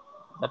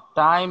 The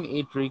time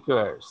it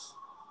requires,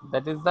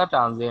 that is the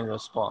transient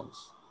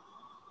response.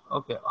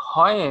 Okay,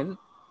 when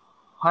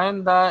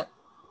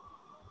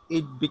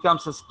it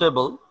becomes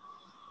stable,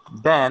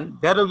 then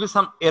there will be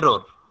some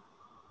error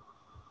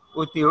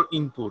with your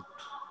input.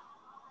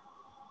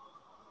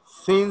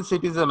 Since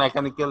it is a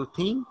mechanical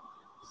thing,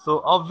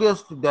 so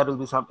obviously there will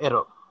be some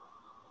error.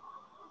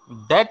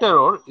 That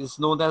error is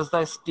known as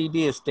the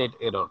steady state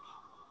error.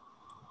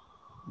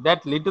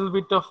 That little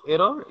bit of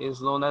error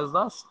is known as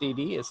the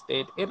steady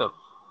state error.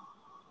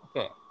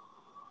 Okay.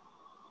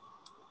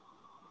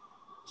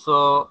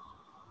 So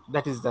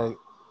that is the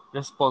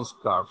response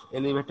curve,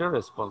 elevator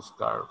response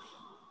curve.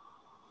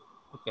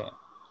 Okay.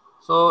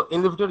 So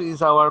elevator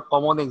is our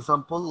common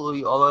example.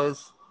 We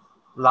always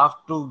love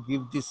to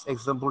give this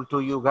example to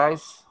you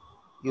guys.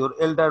 Your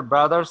elder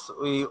brothers,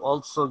 we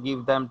also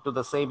give them to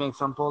the same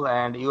example,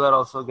 and you are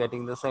also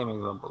getting the same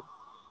example.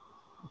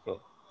 Okay.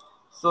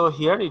 So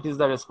here it is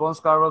the response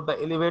curve of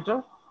the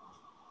elevator.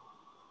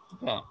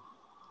 Okay.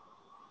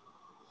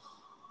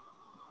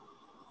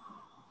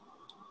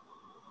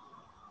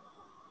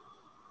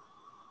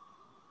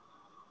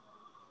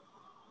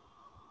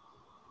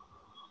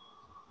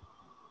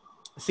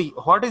 see,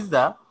 what is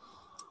the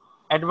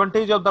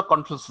advantage of the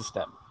control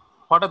system?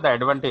 What are the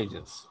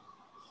advantages?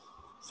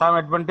 Some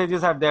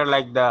advantages are there,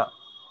 like the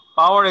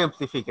power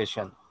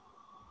amplification.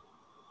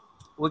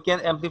 We can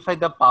amplify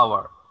the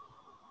power,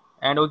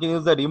 and we can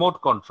use the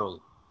remote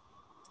control,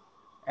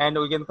 and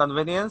we can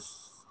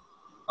convenience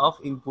of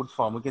input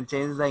form. We can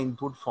change the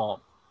input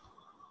form,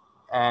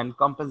 and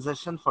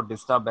compensation for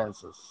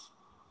disturbances.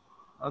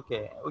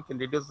 Okay, we can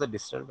reduce the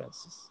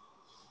disturbances.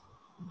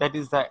 That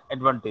is the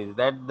advantage.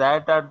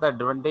 That are the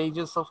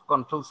advantages of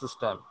control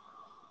system.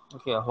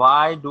 Okay,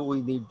 why do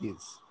we need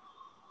this?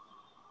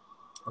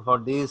 For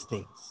these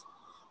things: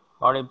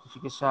 power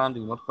amplification,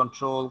 remote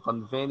control,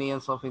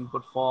 convenience of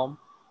input form,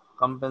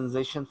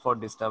 compensation for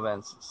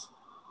disturbances.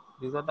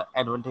 These are the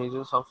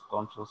advantages of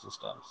control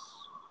systems.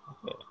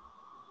 Okay.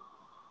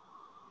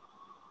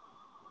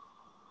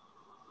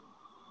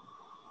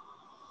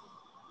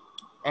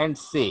 And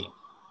say,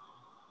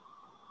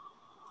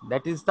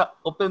 that is the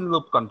open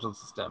loop control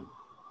system.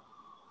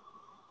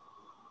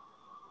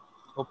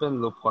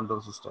 Open loop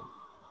control system.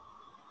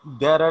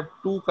 There are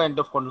two kinds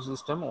of control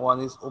system.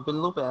 One is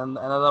open loop and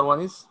another one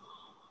is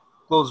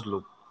closed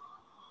loop.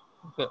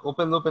 Okay,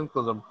 open loop and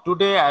closed loop.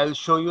 Today I will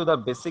show you the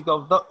basic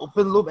of the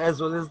open loop as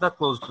well as the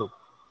closed loop.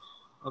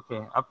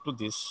 Okay, up to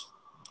this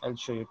I'll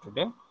show you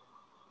today.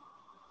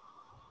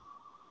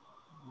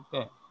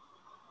 Okay.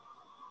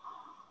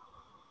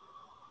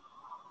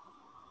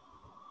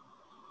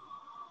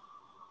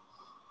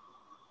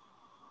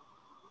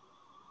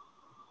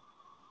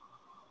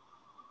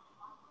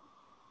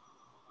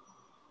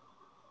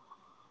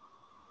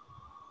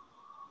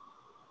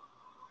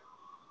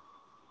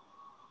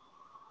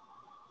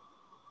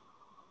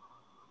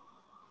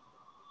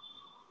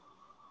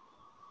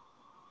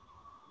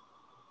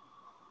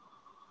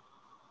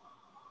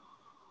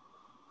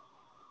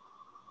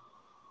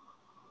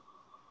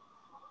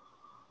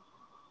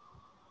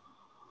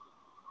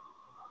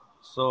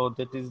 So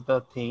that is the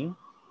thing.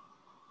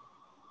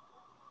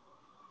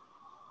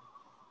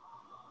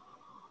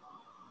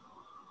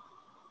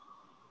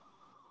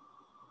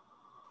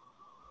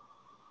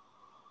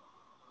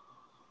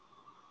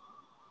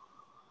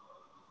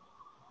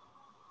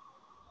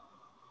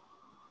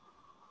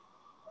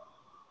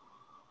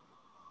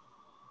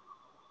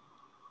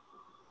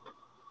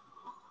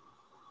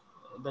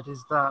 That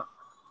is the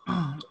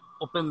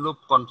open loop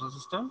control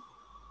system.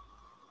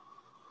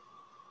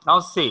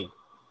 Now see,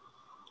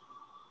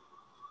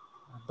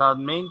 the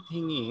main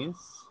thing is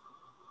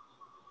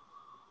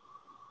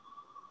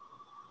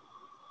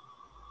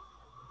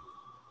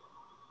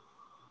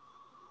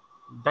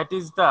that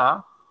is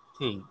the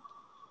thing.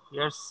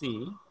 Here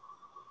see,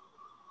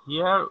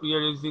 here we are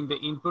using the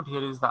input,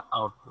 here is the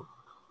output.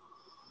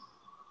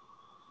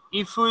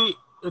 If we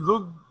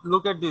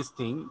look at this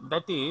thing,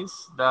 that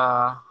is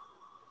the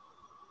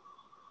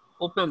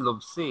open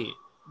loop. See,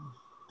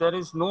 there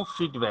is no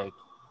feedback.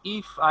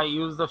 If I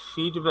use the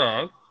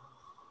feedback,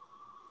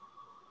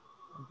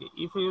 okay,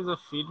 if I use the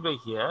feedback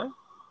here,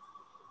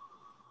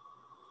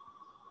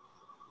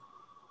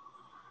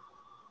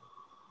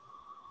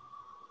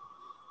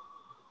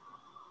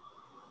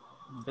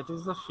 that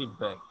is the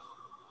feedback.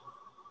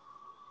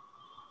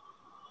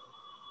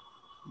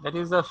 That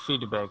is the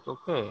feedback,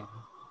 okay.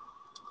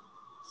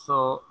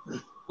 So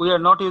we are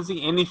not using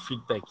any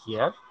feedback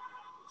here.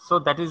 So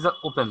that is the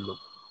open loop.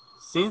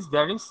 Since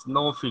there is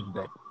no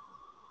feedback,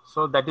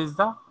 so that is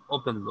the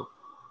open loop.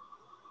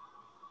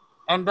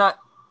 And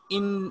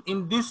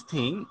in this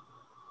thing,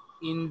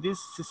 in this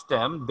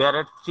system, there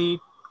are three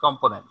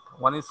components.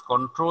 One is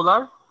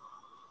controller,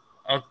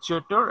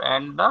 actuator,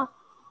 and the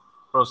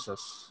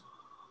process.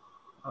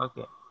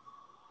 Okay.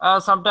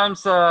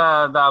 Sometimes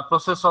the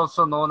process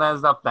also known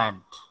as the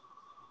plant.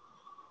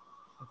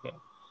 Okay.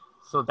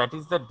 So that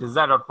is the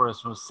desired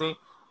operation. Say,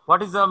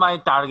 what is my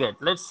target?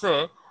 Let's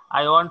say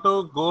I want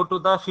to go to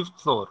the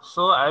 5th floor.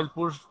 So I'll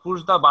push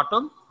the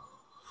button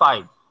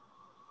 5.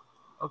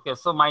 Okay.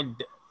 So my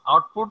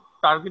output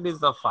target is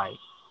the 5,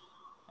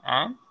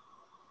 and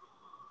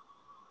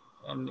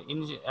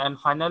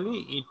finally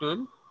it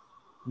will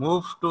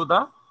move to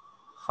the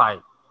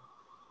 5.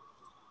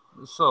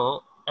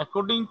 So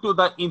according to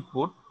the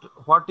input,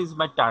 what is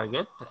my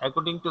target?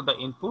 According to the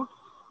input,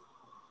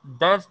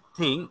 that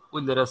thing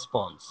will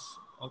respond.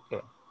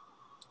 Okay,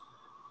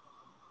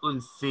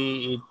 we'll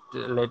see it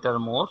later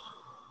more.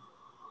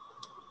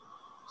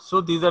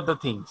 So these are the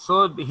things.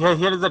 So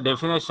here is the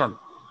definition.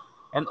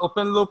 An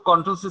open loop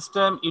control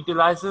system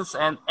utilizes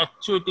an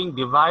actuating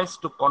device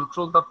to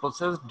control the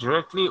process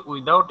directly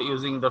without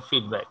using the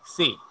feedback.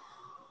 See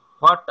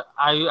what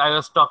I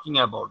was talking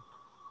about.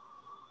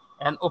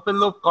 An open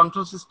loop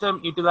control system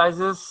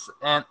utilizes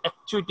an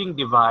actuating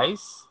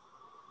device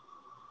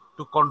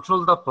to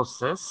control the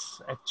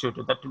process,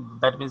 actuator,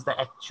 that means the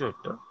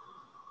actuator,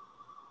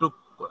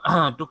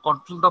 to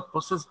control the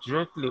process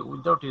directly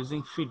without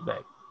using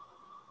feedback.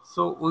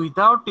 So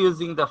without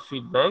using the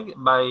feedback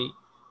by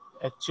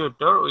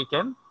actuator, we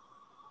can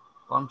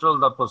control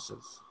the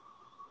process.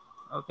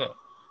 Okay.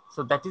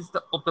 So that is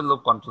the open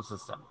loop control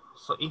system.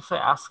 So if I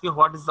ask you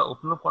what is the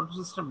open loop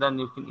control system, then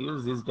you can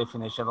use this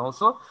definition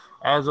also,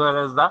 as well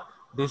as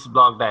this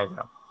block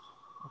diagram.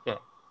 Okay.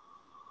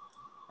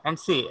 And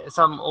see,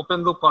 some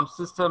open loop control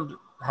system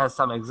has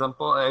some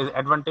example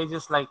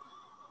advantages, like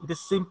it is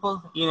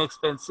simple,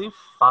 inexpensive,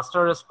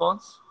 faster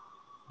response.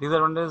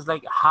 Disadvantages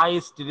like high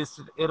steady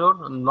state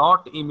error,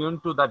 not immune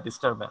to the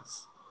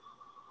disturbance.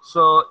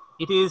 So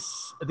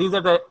these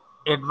are the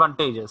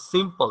advantages.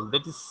 Simple,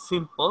 that is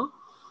simple,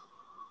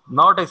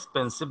 not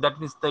expensive, that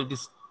means that it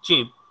is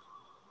cheap,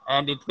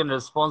 and it can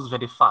respond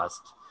very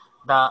fast.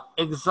 The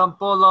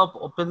example of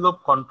open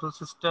loop control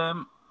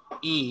system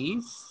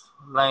is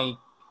like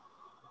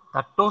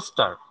the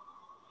toaster.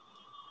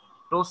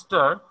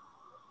 Toaster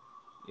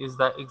is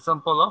the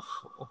example of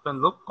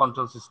open loop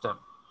control system.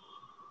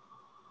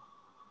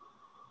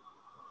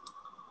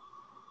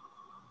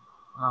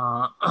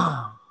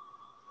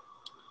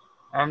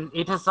 And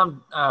it has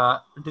some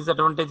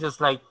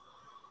disadvantages, like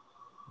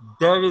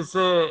there is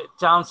a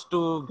chance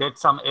to get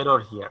some error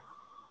here,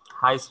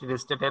 high steady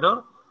state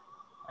error,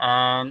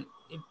 and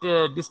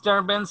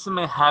disturbance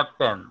may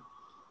happen.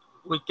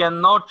 We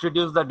cannot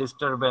reduce the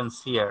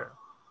disturbance here.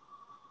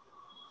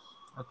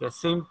 Okay,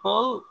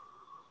 simple,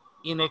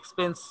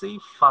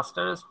 inexpensive,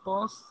 faster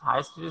response,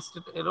 high steady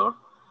state error,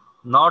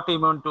 not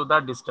immune to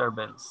the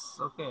disturbance.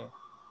 Okay.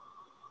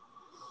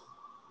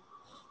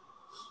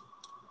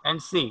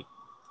 And see,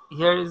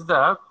 here is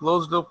the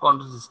closed loop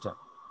control system.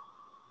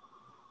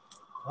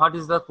 What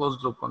is the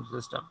closed loop control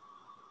system?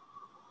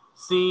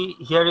 See,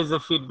 here is a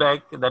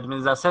feedback, that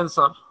means the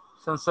sensor.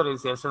 Sensor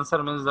is here,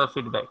 sensor means the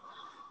feedback.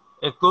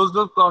 A closed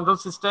loop control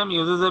system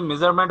uses a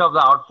measurement of the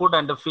output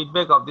and the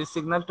feedback of this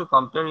signal to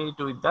compare it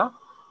with the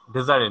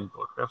desired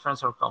input,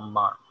 reference or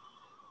command.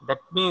 That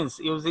means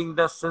using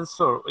the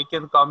sensor, we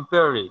can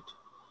compare it.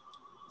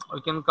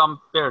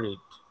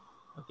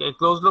 Okay, a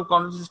closed loop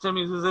control system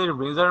uses a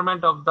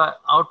measurement of the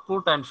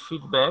output and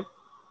feedback,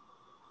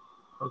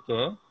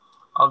 okay,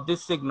 of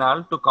this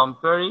signal to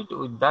compare it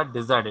with the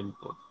desired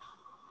input.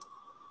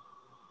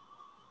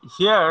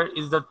 Here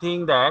is the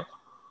thing that,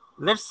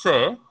 let's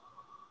say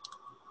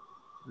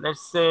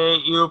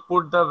you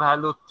put the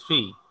value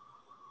 3.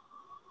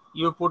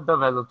 You put the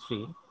value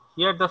 3.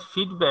 Here the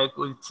feedback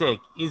will check,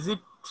 is it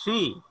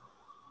 3?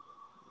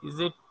 Is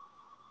it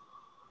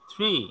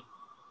 3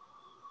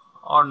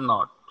 or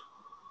not?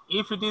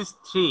 If it is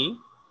 3,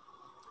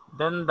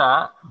 then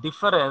the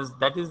difference,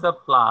 that is the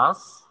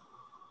plus,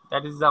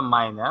 that is the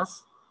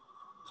minus.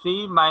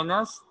 3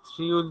 minus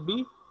 3 will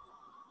be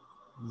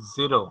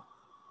 0.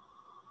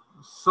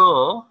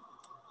 So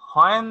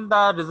when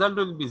the result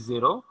will be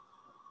 0,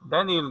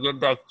 then you will get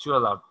the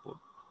actual output.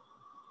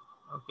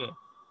 Okay.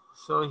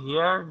 So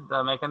here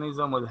the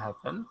mechanism will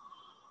happen.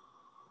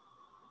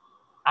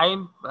 I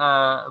am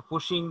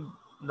pushing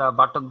the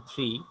button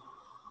 3,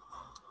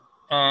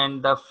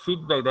 and the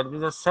feedback, that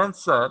means the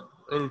sensor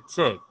will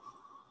check.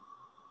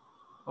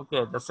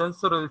 Okay, the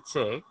sensor will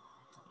check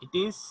it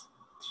is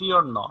 3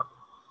 or not.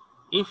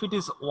 If it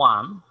is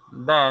 1,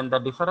 then the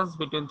difference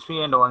between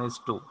 3 and 1 is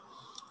 2.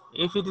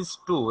 If it is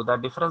 2, the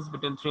difference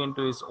between 3 and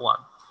 2 is 1.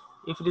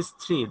 If it is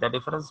 3, the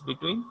difference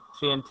between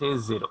 3 and 3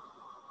 is 0.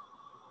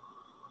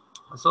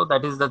 So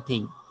that is the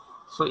thing.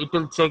 So it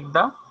will check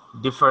the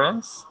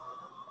difference.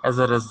 As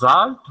a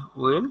result,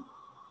 we'll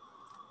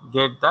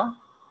get the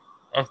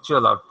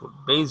actual output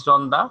based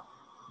on the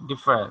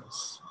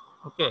difference.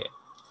 Okay.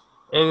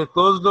 A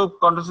closed loop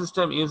control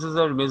system uses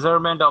a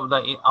measurement of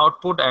the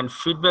output and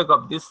feedback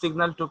of this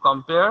signal to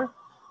compare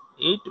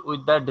it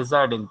with the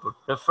desired input,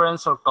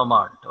 reference or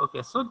command.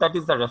 Okay, so that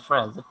is the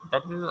reference,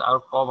 that is our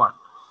command.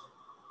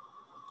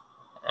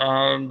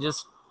 And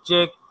just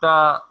check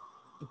the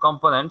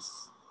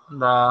components,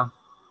 the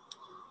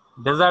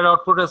desired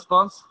output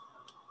response.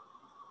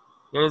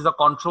 Here is the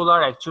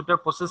controller,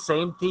 actuator, process,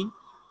 same thing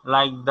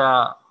like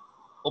the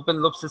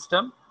open loop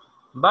system,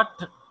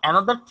 but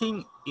another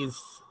thing is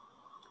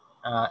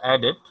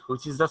added,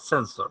 which is the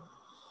sensor.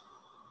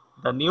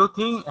 The new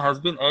thing has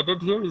been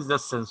added here is the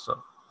sensor,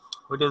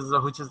 which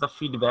is the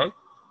feedback.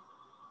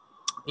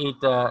 It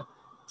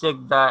check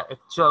the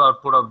actual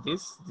output of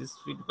this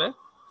feedback,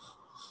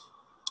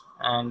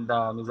 and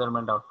the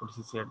measurement output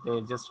is here.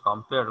 They just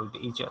compare with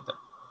each other.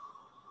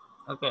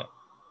 Okay,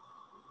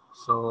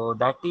 so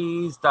that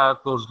is the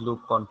closed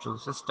loop control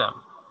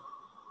system.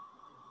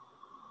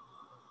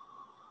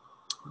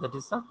 That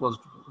is the closed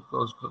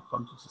loop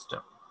control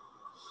system.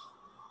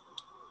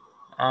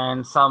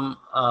 And some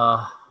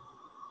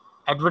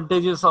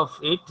advantages of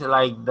it,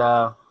 like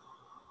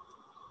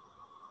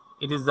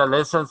it is the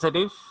less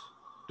sensitive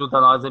to the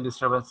noise and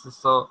disturbances.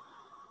 So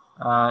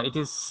it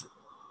is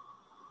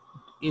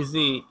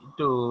easy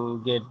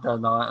to get the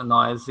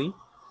noisy.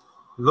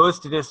 Low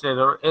steady state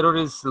error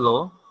is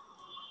low,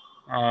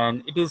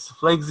 and it is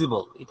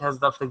flexible. It has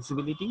the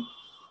flexibility,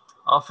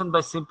 often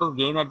by simple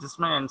gain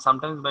adjustment and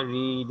sometimes by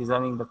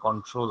redesigning the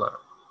controller.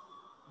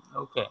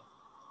 Okay.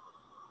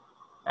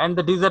 And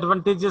the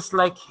disadvantages,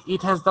 like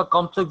it has the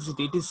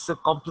complexity. It is a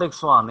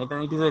complex one, and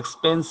it is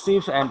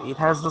expensive, and it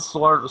has the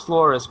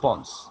slower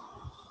response.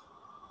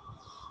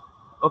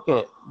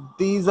 Okay,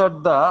 these are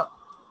the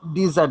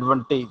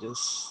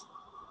disadvantages.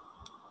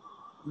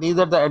 These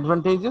are the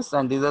advantages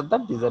and these are the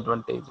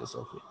disadvantages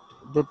of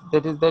it.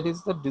 That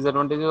is the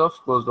disadvantages of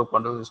closed loop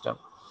control system.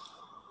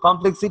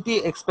 Complexity,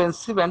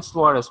 expensive, and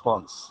slower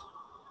response.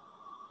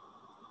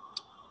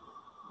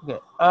 Okay,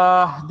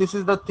 this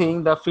is the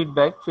thing, the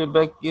feedback.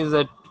 Feedback is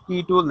a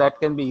key tool that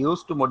can be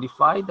used to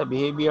modify the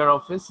behavior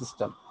of a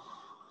system.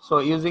 So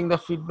using the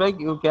feedback,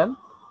 you can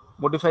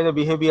modify the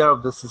behavior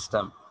of the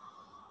system.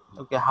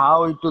 Okay,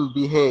 how it will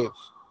behave.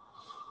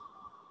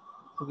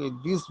 Okay,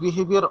 this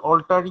behavior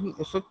altering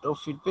effect of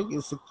feedback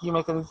is a key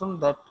mechanism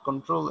that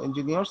control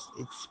engineers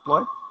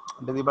exploit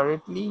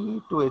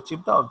deliberately to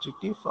achieve the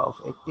objective of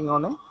acting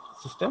on a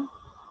system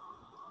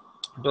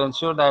to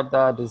ensure that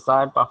the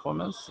desired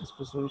performance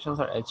specifications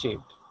are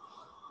achieved.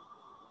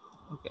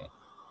 Okay,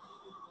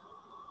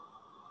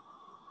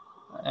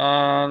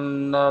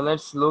 and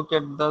let's look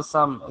at the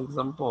some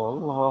example.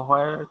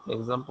 Where are the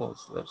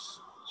examples? Let's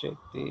check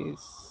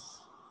this.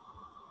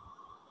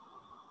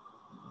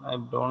 I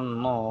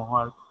don't know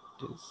what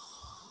is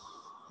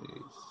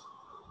this.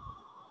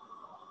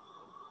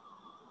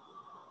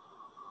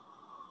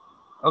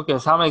 Okay,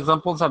 some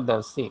examples are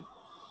there. See,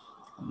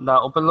 the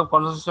open loop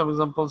control system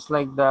examples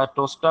like the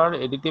toaster,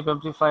 additive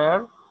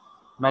amplifier,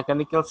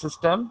 mechanical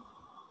system.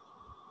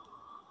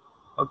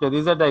 Okay,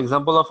 these are the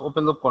example of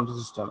open loop control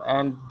system,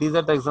 and these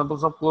are the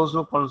examples of closed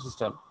loop control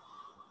system,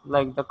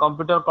 like the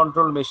computer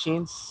control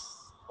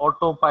machines,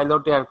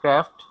 autopilot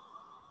aircraft,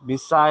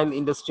 missile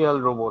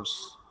industrial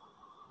robots.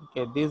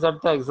 Okay, these are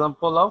the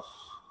example of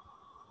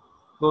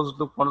closed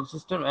loop control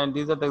system, and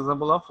these are the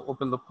example of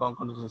open loop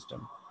control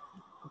system.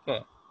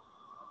 Okay,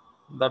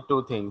 the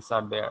two things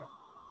are there.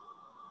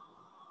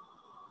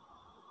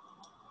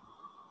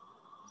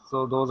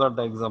 So those are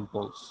the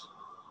examples.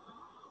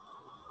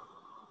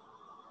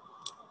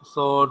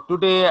 So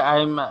today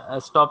I'm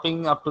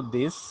stopping up to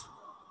this.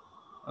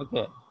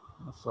 Okay,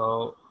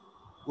 so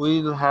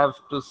we'll have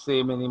to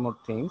say many more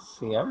things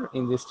here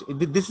in this.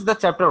 This is the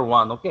chapter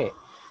 1. Okay,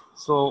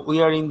 so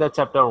we are in the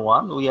chapter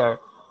 1. We are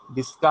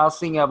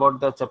discussing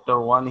about the chapter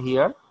 1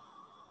 here.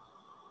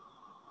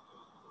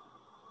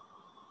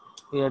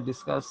 We are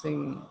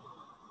discussing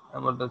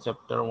about the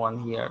chapter 1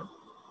 here.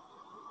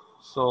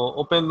 So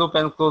open loop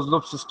and closed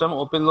loop system.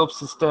 Open loop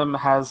system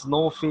has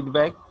no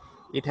feedback.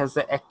 It has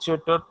an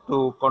actuator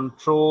to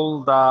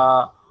control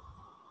the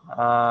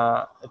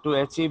to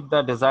achieve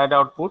the desired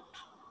output.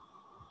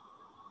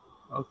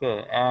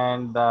 Okay,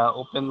 and the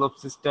open loop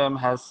system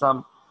has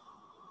some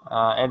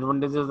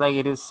advantages, like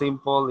it is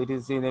simple, it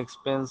is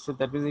inexpensive,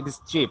 that means it is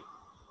cheap,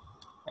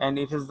 and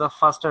it is the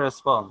faster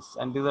response.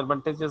 And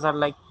disadvantages are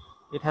like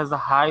it has a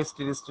high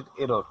steady state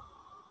error,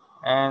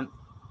 and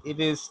it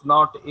is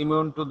not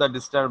immune to the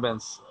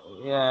disturbance.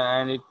 Yeah,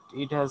 and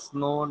it has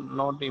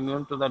not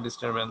immune to the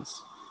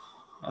disturbance.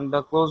 And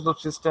the closed loop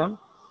system,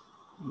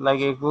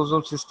 like a closed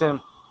loop system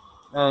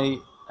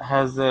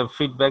has a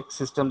feedback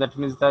system. That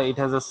means that it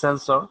has a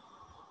sensor,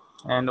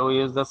 and we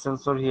use the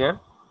sensor here.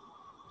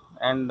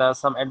 And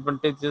some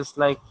advantages,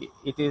 like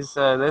it is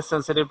less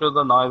sensitive to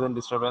the noise and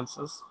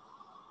disturbances,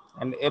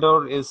 and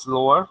error is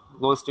low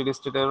steady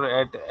state error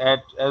at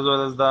as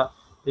well as the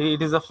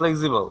it is a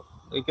flexible.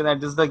 You can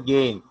adjust the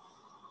gain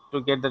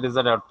to get the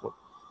desired output.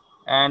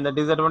 And the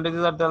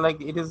disadvantages are the,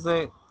 like it is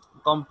a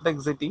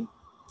complexity,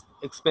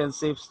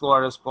 expensive,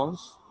 slower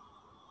response.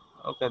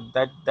 Okay,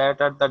 that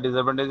are the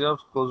disadvantages of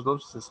closed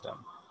loop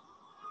system.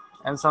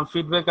 And some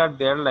feedback are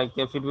there, like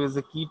a feedback is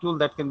a key tool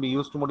that can be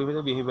used to modify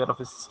the behavior of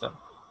a system.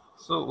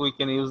 So we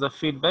can use the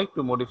feedback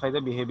to modify the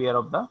behavior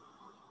of the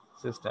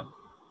system.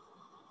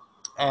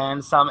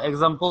 And some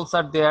examples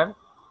are there.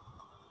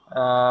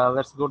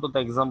 Let's go to the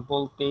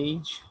example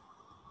page.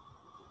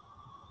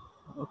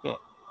 Okay.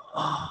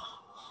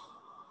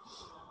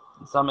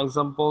 Some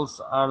examples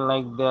are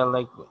like there,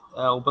 like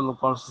open loop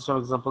control system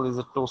example is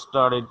a toaster,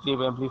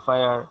 additive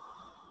amplifier,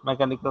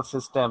 mechanical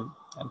system,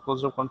 and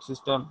closed loop control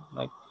system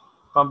like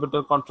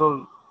computer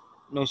control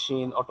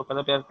machine,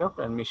 autopilot aircraft,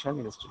 and mission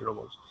industrial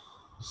robots.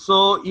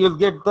 So you'll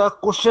get the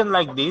question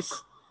like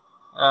this: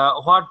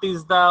 what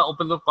is the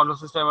open loop control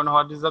system and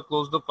what is the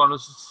closed loop control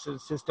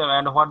system,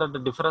 and what are the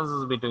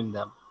differences between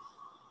them?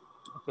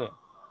 Okay,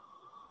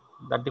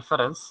 the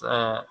differences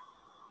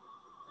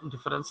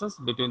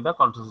between the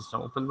control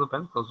system, open loop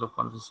and closed loop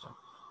control system.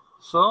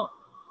 So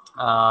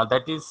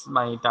that is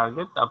my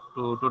target up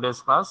to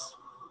today's class.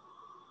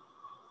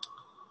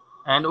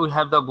 And we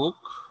have the book.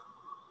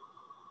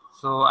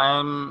 So I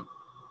am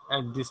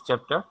at this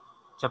chapter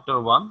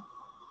 1.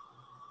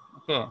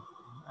 Okay,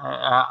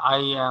 I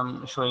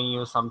am showing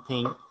you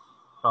something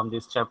from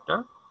this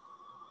chapter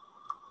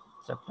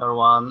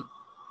 1.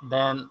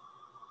 Then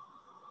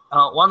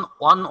one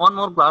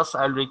more class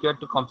I'll require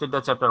to complete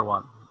the chapter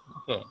 1.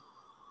 Okay,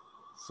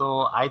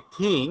 so I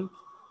think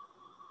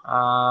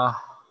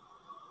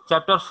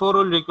chapter 4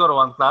 will require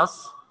 1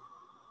 class,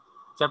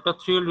 chapter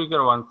 3 will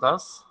require 1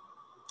 class,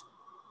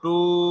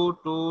 2,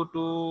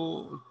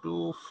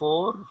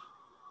 4,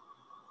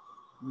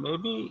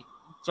 maybe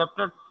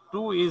chapter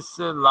 2 is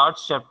a large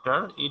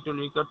chapter. It will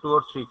require 2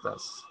 or 3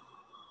 class.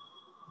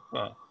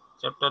 Okay,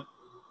 chapter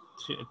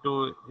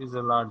 2 is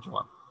a large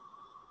one.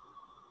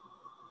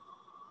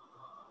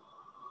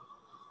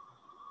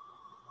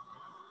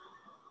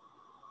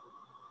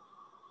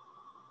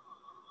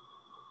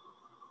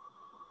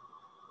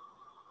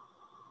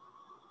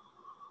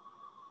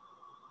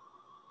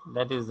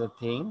 That is the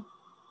thing.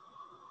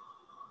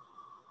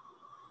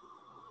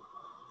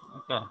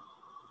 Okay.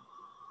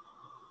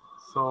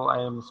 So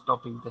I am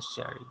stopping the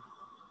sharing.